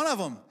 made fun of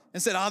them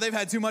and said, they've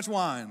had too much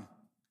wine.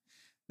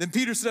 Then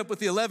Peter stood up with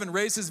the 11,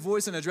 raised his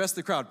voice, and addressed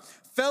the crowd.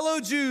 Fellow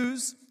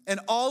Jews and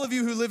all of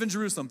you who live in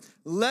Jerusalem,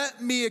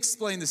 let me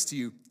explain this to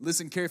you.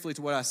 Listen carefully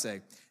to what I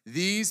say.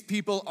 These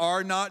people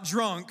are not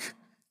drunk,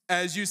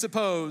 as you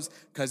suppose,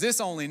 because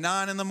it's only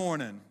 9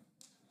 a.m.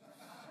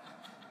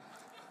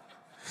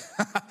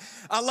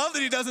 I love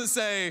that he doesn't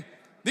say,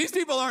 these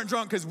people aren't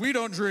drunk because we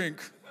don't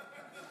drink.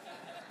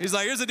 He's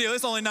like, here's the deal,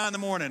 it's only 9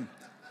 a.m.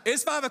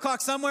 It's 5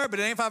 o'clock somewhere, but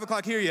it ain't 5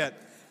 o'clock here yet.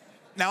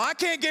 Now, I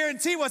can't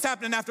guarantee what's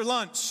happening after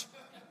lunch.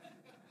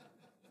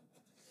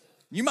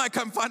 You might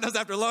come find us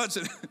after lunch,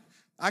 and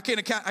I can't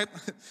account.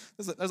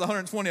 There's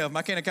 120 of them.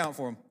 I can't account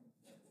for them.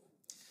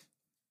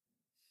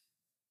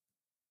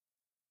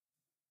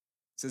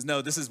 He says,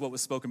 no, this is what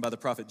was spoken by the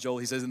prophet Joel.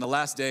 He says, in the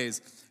last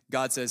days,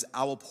 God says,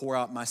 I will pour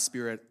out my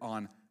Spirit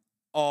on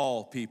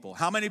all people.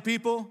 How many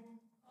people?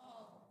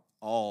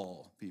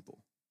 All people.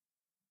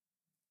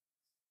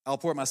 I'll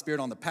pour out my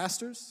Spirit on the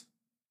pastors.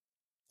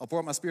 I'll pour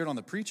out my Spirit on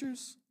the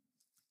preachers.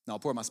 No, I'll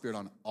pour out my Spirit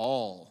on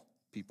all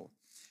people.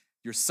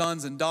 Your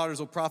sons and daughters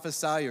will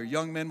prophesy. Your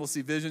young men will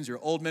see visions. Your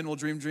old men will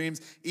dream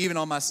dreams. Even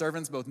on my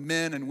servants, both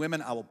men and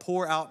women, I will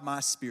pour out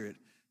my Spirit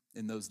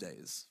in those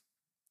days.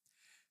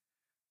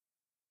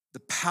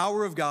 The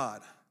power of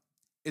God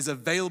is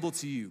available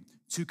to you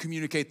to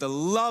communicate the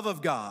love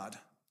of God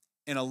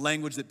in a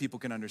language that people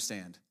can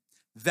understand.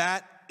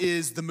 That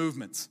is the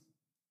movement.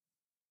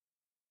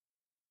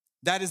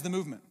 That is the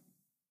movement.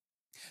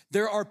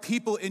 There are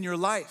people in your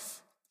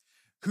life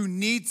who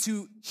need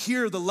to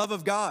hear the love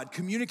of God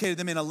communicated to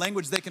them in a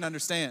language they can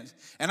understand.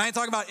 And I ain't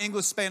talking about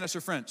English, Spanish,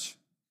 or French.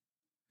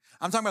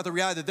 I'm talking about the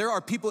reality that there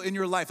are people in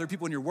your life, there are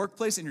people in your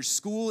workplace, in your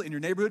school, in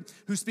your neighborhood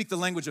who speak the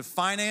language of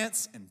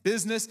finance and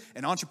business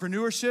and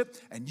entrepreneurship,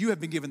 and you have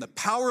been given the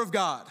power of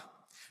God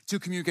to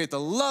communicate the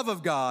love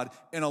of God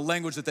in a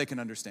language that they can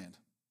understand.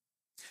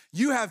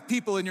 You have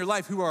people in your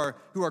life who are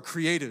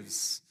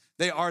creatives.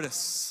 They are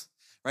artists,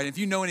 right? If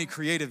you know any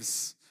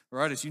creatives or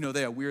artists, you know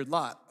they are a weird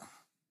lot.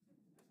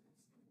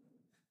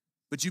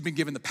 But you've been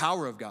given the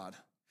power of God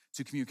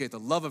to communicate the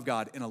love of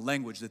God in a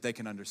language that they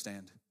can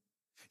understand.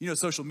 You know,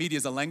 social media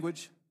is a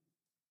language.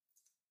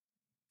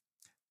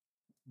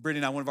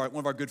 Brittany and I, one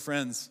of our good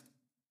friends,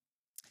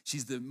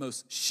 she's the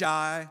most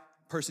shy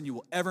person you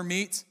will ever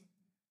meet.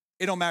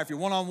 It don't matter if you're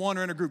one-on-one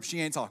or in a group, she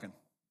ain't talking.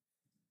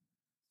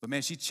 But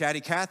man, she's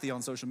Chatty Cathy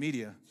on social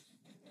media.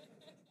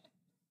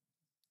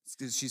 It's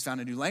because she's found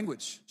a new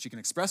language. She can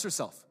express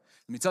herself.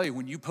 Let me tell you,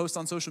 when you post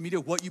on social media,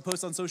 what you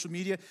post on social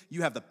media,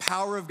 you have the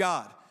power of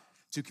God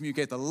to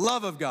communicate the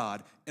love of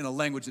God in a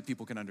language that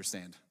people can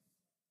understand.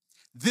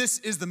 This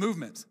is the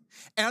movement.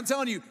 And I'm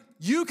telling you,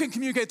 you can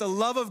communicate the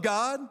love of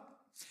God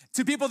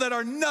to people that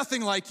are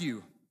nothing like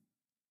you.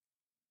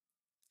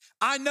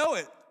 I know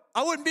it.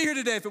 I wouldn't be here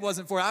today if it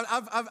wasn't for it.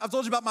 I've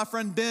told you about my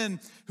friend Ben,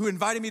 who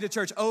invited me to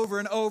church over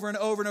and over and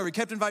over and over. He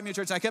kept inviting me to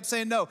church, and I kept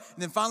saying no. And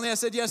then finally I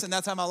said yes, and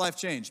that's how my life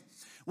changed.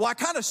 Well, I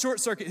kind of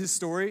short-circuit his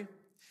story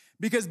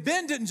because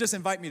Ben didn't just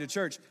invite me to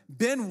church.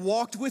 Ben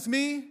walked with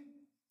me,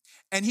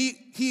 and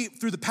he,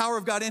 through the power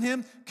of God in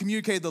him,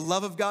 communicated the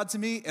love of God to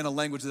me in a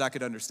language that I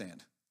could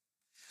understand.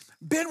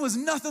 Ben was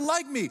nothing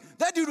like me.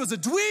 That dude was a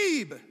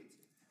dweeb.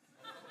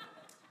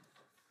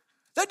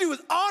 That dude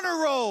was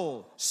honor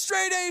roll,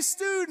 straight A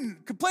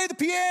student, could play the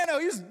piano.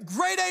 He was a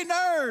grade A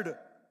nerd.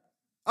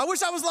 I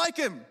wish I was like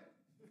him.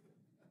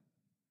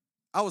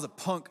 I was a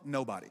punk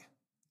nobody.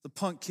 The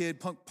punk kid,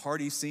 punk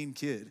party scene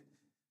kid.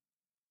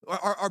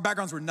 Our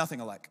backgrounds were nothing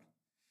alike.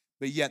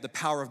 But yet the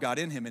power of God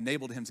in him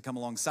enabled him to come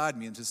alongside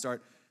me and to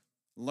start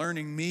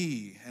learning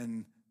me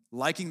and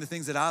liking the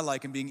things that I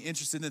like and being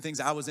interested in the things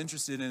I was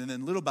interested in. And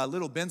then little by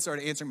little, Ben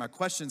started answering my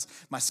questions,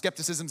 my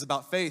skepticisms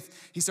about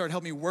faith. He started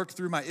helping me work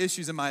through my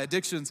issues and my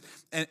addictions.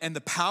 And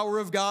the power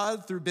of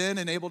God through Ben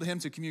enabled him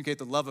to communicate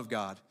the love of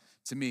God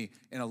to me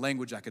in a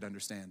language I could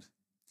understand.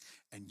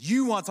 And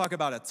you want to talk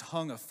about a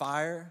tongue of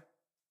fire?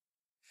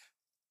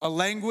 A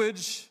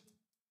language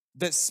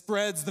that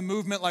spreads the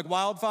movement like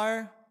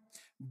wildfire?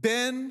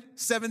 Ben,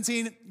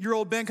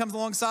 17-year-old Ben, comes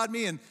alongside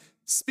me and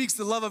speaks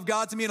the love of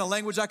God to me in a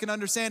language I can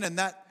understand, and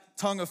that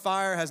tongue of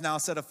fire has now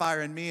set a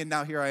fire in me, and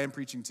now here I am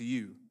preaching to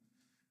you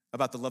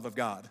about the love of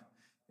God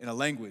in a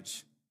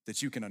language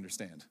that you can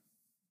understand.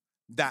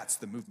 That's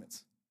the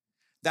movement.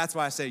 That's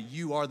why I say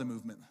you are the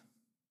movement.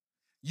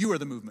 You are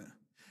the movement.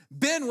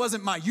 Ben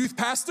wasn't my youth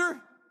pastor.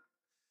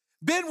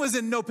 Ben was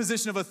in no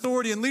position of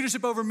authority and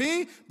leadership over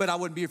me, but I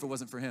wouldn't be here if it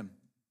wasn't for him.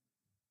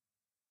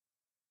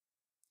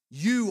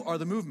 You are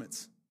the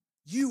movement.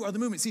 You are the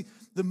movement. See,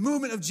 the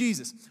movement of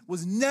Jesus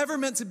was never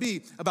meant to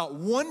be about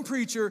one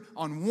preacher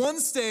on one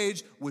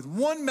stage with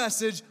one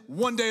message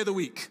one day of the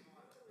week.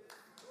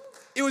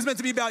 It was meant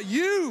to be about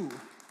you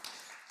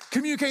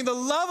communicating the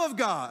love of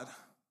God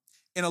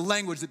in a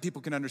language that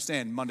people can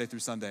understand Monday through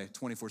Sunday,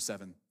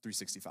 24/7,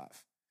 365.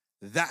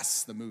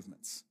 That's the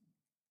movement.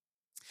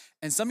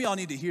 And some of y'all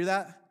need to hear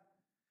that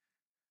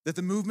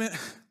the movement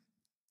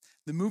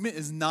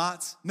is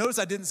not, notice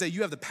I didn't say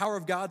you have the power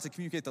of God to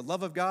communicate the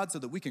love of God so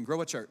that we can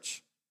grow a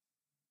church.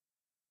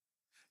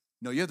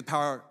 No, you have the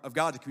power of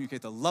God to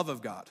communicate the love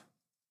of God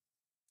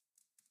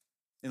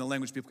in a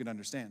language people can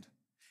understand.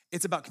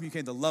 It's about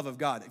communicating the love of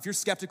God. If you're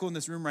skeptical in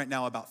this room right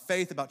now about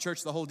faith, about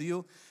church, the whole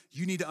deal,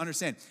 you need to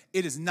understand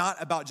it is not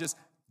about just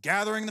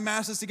gathering the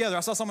masses together.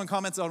 I saw someone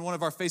comment on one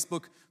of our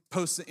Facebook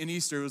posts in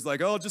Easter. It was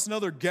like, oh, just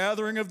another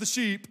gathering of the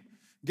sheep,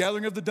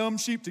 gathering of the dumb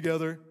sheep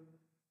together.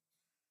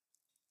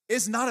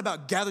 It's not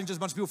about gathering just a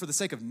bunch of people for the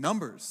sake of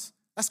numbers.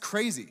 That's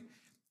crazy.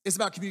 It's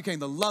about communicating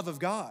the love of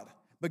God.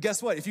 But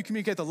guess what? If you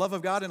communicate the love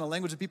of God in a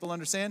language that people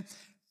understand,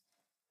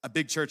 a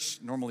big church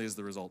normally is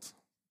the result.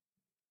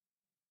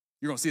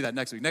 You're going to see that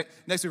next week.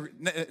 Next week,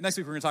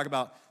 we're going to talk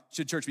about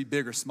should church be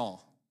big or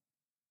small.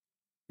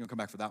 You're going to come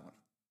back for that one.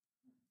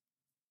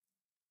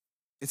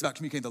 It's about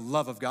communicating the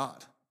love of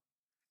God.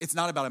 It's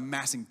not about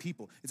amassing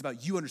people. It's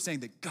about you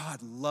understanding that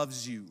God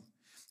loves you.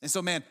 And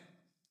so, man,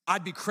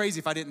 I'd be crazy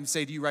if I didn't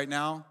say to you right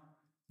now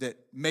that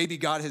maybe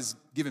God has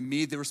given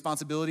me the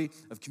responsibility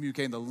of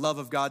communicating the love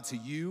of God to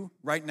you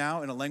right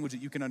now in a language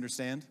that you can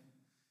understand.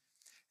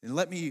 And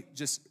let me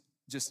just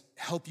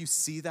help you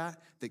see that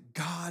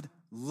God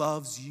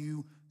loves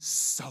you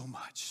so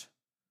much.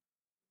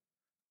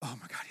 Oh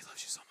my God, he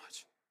loves you so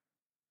much.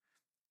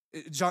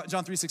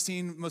 John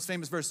 3:16, most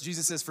famous verse,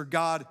 Jesus says, for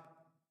God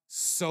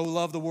so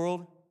loved the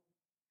world,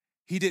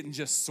 he didn't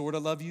just sort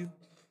of love you.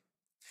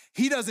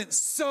 He doesn't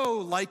so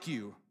like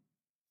you.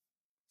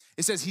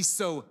 It says he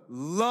so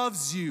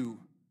loves you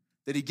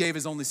that he gave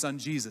his only son,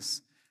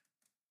 Jesus,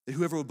 that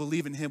whoever would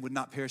believe in him would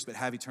not perish but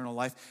have eternal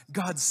life.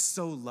 God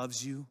so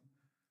loves you.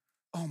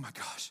 Oh my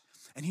gosh.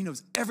 And he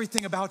knows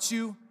everything about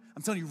you.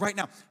 I'm telling you right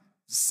now,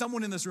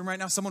 someone in this room right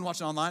now, someone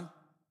watching online,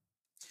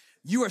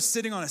 you are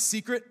sitting on a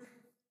secret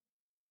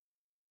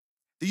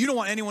that you don't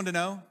want anyone to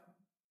know.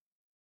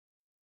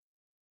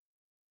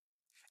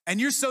 And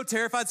you're so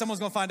terrified someone's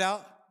gonna find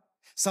out.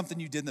 Something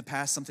you did in the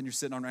past, something you're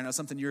sitting on right now,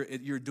 something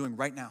you're doing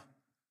right now.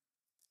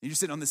 And you're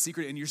sitting on the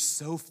secret and you're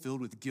so filled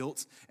with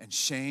guilt and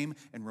shame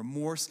and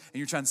remorse and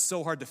you're trying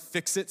so hard to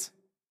fix it.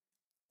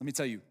 Let me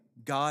tell you,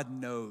 God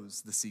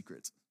knows the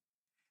secret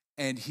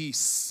and he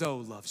so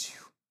loves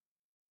you.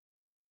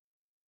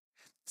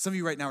 Some of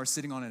you right now are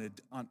sitting on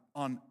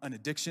an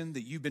addiction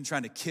that you've been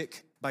trying to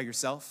kick by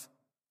yourself.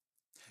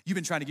 You've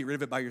been trying to get rid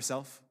of it by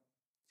yourself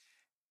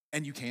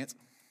and you can't.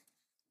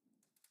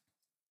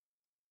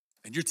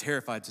 And you're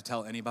terrified to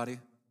tell anybody.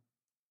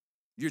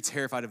 You're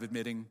terrified of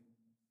admitting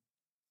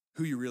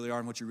who you really are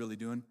and what you're really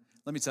doing.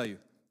 Let me tell you,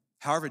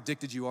 however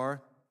addicted you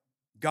are,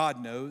 God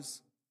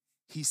knows,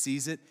 he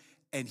sees it,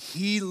 and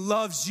he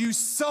loves you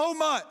so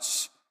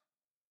much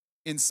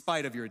in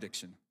spite of your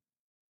addiction.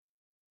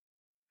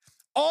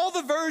 All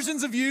the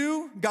versions of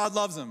you, God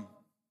loves them.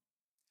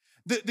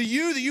 The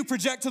you that you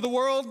project to the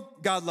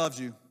world, God loves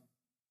you.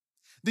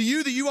 The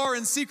you that you are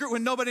in secret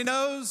when nobody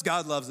knows,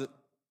 God loves it.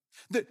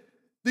 The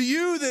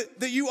you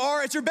that you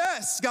are at your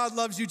best, God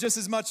loves you just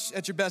as much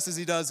at your best as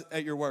he does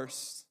at your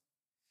worst.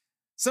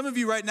 Some of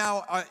you right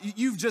now,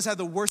 you've just had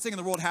the worst thing in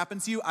the world happen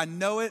to you. I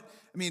know it.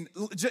 I mean,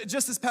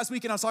 just this past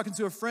weekend, I was talking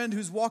to a friend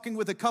who's walking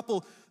with a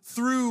couple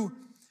through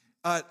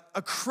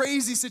a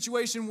crazy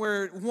situation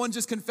where one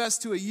just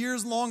confessed to a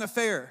years-long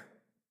affair.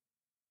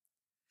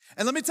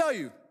 And let me tell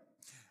you,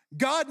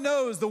 God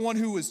knows the one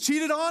who was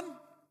cheated on.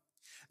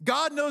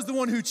 God knows the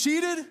one who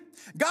cheated.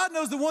 God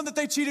knows the one that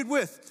they cheated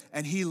with.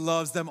 And he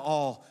loves them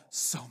all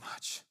so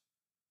much.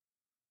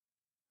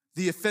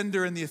 The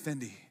offender and the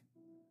offendee.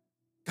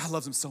 God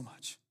loves them so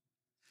much.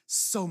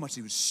 So much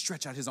he would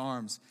stretch out his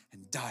arms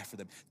and die for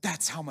them.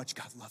 That's how much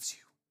God loves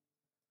you.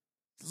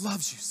 He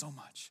loves you so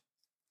much.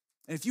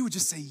 And if you would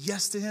just say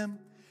yes to him,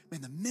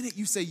 man, the minute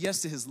you say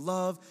yes to his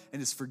love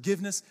and his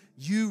forgiveness,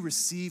 you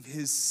receive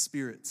his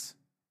spirit.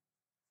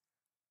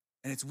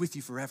 And it's with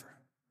you forever.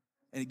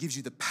 And it gives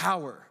you the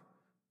power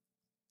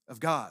of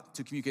God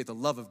to communicate the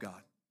love of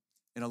God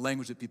in a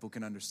language that people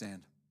can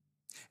understand.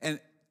 And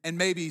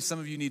maybe some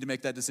of you need to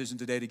make that decision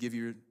today to give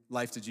your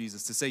life to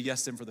Jesus, to say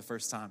yes to him for the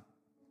first time.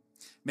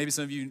 Maybe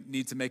some of you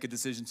need to make a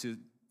decision to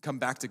come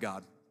back to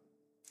God.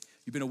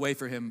 You've been away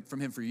from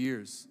him for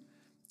years,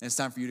 and it's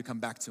time for you to come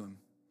back to him.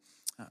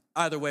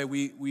 Either way,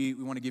 we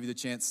want to give you the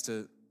chance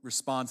to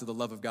respond to the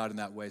love of God in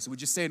that way. So would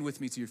you stand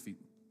with me to your feet?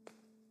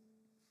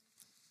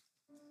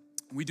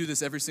 We do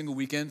this every single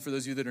weekend for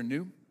those of you that are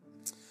new.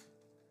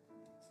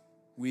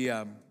 We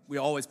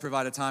always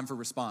provide a time for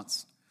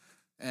response.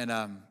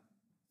 And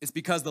it's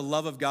because the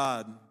love of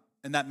God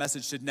and that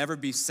message should never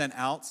be sent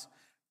out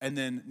and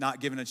then not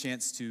given a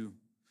chance to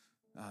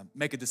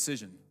make a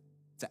decision,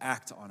 to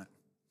act on it.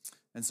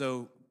 And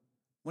so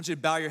I want you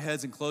to bow your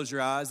heads and close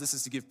your eyes. This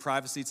is to give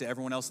privacy to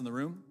everyone else in the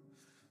room.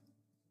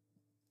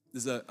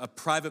 This is a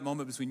private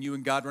moment between you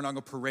and God. We're not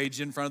going to parade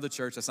you in front of the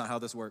church. That's not how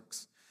this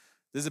works.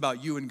 This is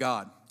about you and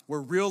God. Where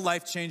real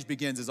life change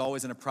begins is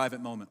always in a private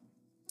moment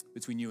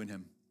between you and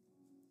him.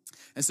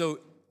 And so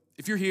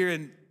if you're here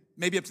and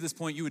maybe up to this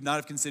point you would not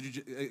have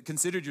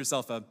considered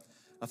yourself a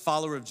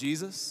follower of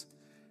Jesus,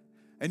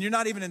 and you're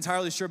not even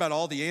entirely sure about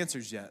all the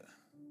answers yet,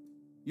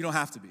 you don't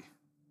have to be.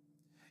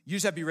 You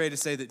just have to be ready to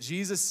say that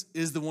Jesus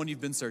is the one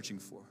you've been searching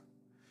for.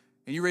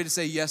 And you're ready to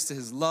say yes to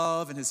his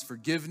love and his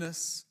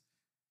forgiveness,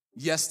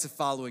 yes to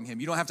following him.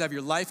 You don't have to have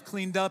your life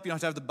cleaned up. You don't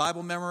have to have the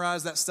Bible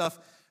memorized, that stuff.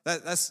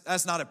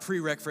 That's not a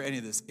prereq for any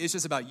of this. It's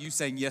just about you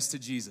saying yes to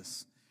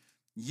Jesus,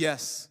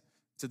 yes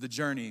to the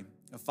journey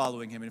of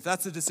following him. And if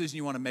that's the decision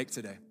you want to make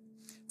today,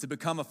 to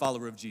become a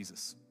follower of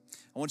Jesus,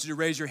 I want you to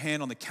raise your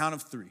hand on the count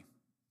of 3.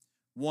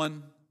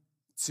 1,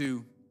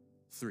 2,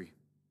 3.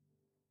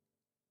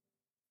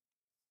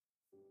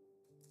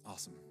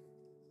 Awesome.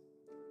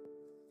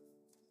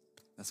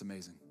 That's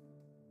amazing.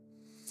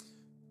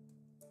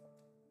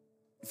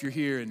 If you're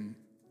here and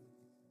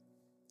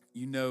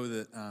you know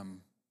that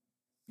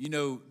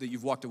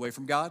you've walked away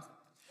from God,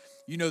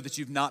 you know that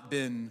you've not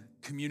been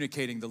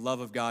communicating the love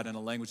of God in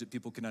a language that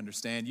people can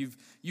understand.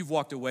 You've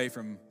walked away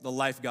from the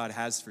life God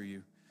has for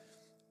you,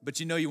 but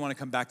you know you want to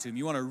come back to him.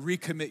 You want to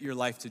recommit your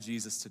life to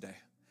Jesus today.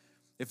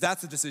 If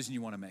that's the decision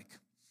you want to make,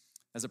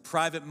 as a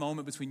private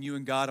moment between you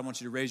and God, I want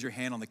you to raise your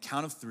hand on the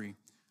count of 3.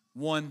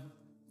 1,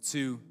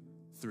 2,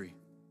 3.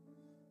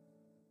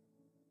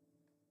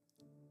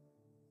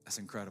 That's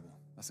incredible.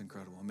 That's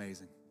incredible.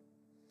 Amazing.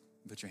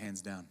 Put your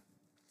hands down.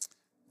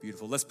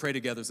 Beautiful. Let's pray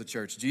together as a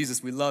church.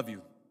 Jesus, we love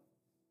you.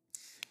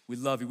 We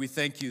love you. We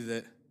thank you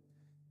that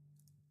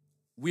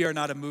we are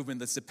not a movement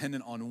that's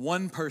dependent on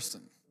one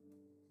person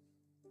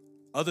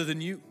other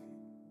than you.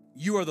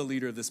 You are the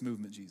leader of this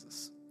movement,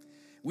 Jesus.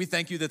 We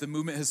thank you that the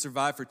movement has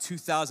survived for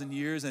 2,000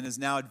 years and is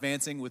now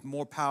advancing with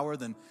more power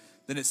than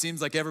it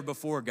seems like ever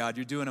before, God.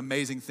 You're doing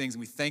amazing things, and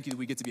we thank you that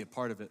we get to be a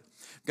part of it.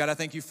 God, I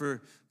thank you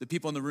for the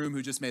people in the room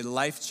who just made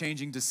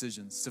life-changing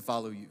decisions to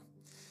follow you.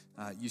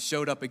 You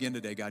showed up again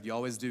today, God. You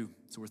always do,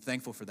 so we're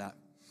thankful for that.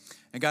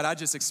 And God, I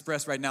just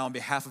express right now on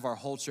behalf of our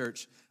whole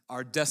church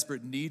our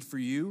desperate need for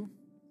you.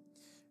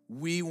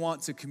 We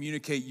want to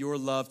communicate your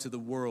love to the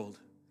world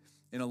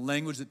in a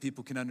language that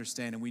people can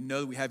understand, and we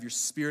know that we have your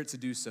spirit to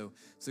do so.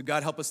 So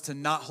God, help us to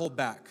not hold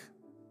back.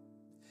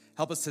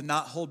 Help us to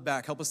not hold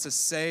back. Help us to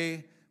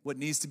say what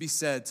needs to be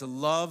said, to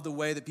love the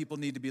way that people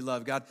need to be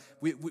loved. God,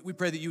 we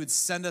pray that you would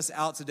send us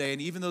out today,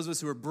 and even those of us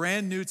who are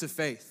brand new to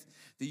faith,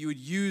 that you would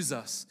use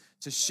us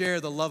to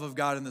share the love of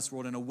God in this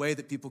world in a way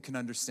that people can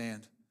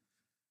understand.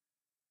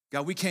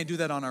 God, we can't do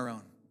that on our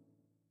own.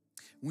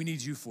 We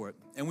need you for it,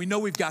 and we know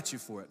we've got you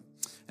for it.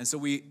 And so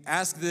we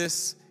ask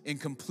this in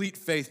complete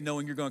faith,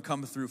 knowing you're going to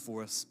come through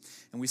for us.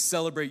 And we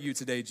celebrate you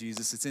today,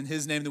 Jesus. It's in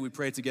his name that we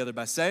pray together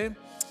by saying,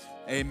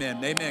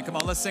 amen. Amen. Come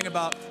on, let's sing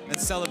about and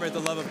celebrate the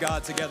love of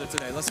God together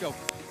today. Let's go.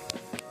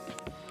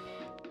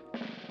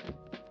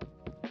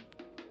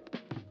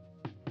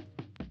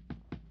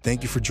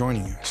 Thank you for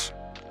joining us.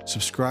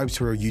 Subscribe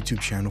to our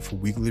YouTube channel for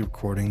weekly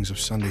recordings of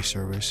Sunday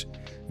service,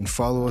 and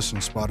follow us on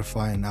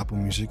Spotify and Apple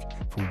Music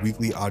for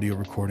weekly audio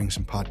recordings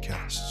and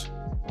podcasts.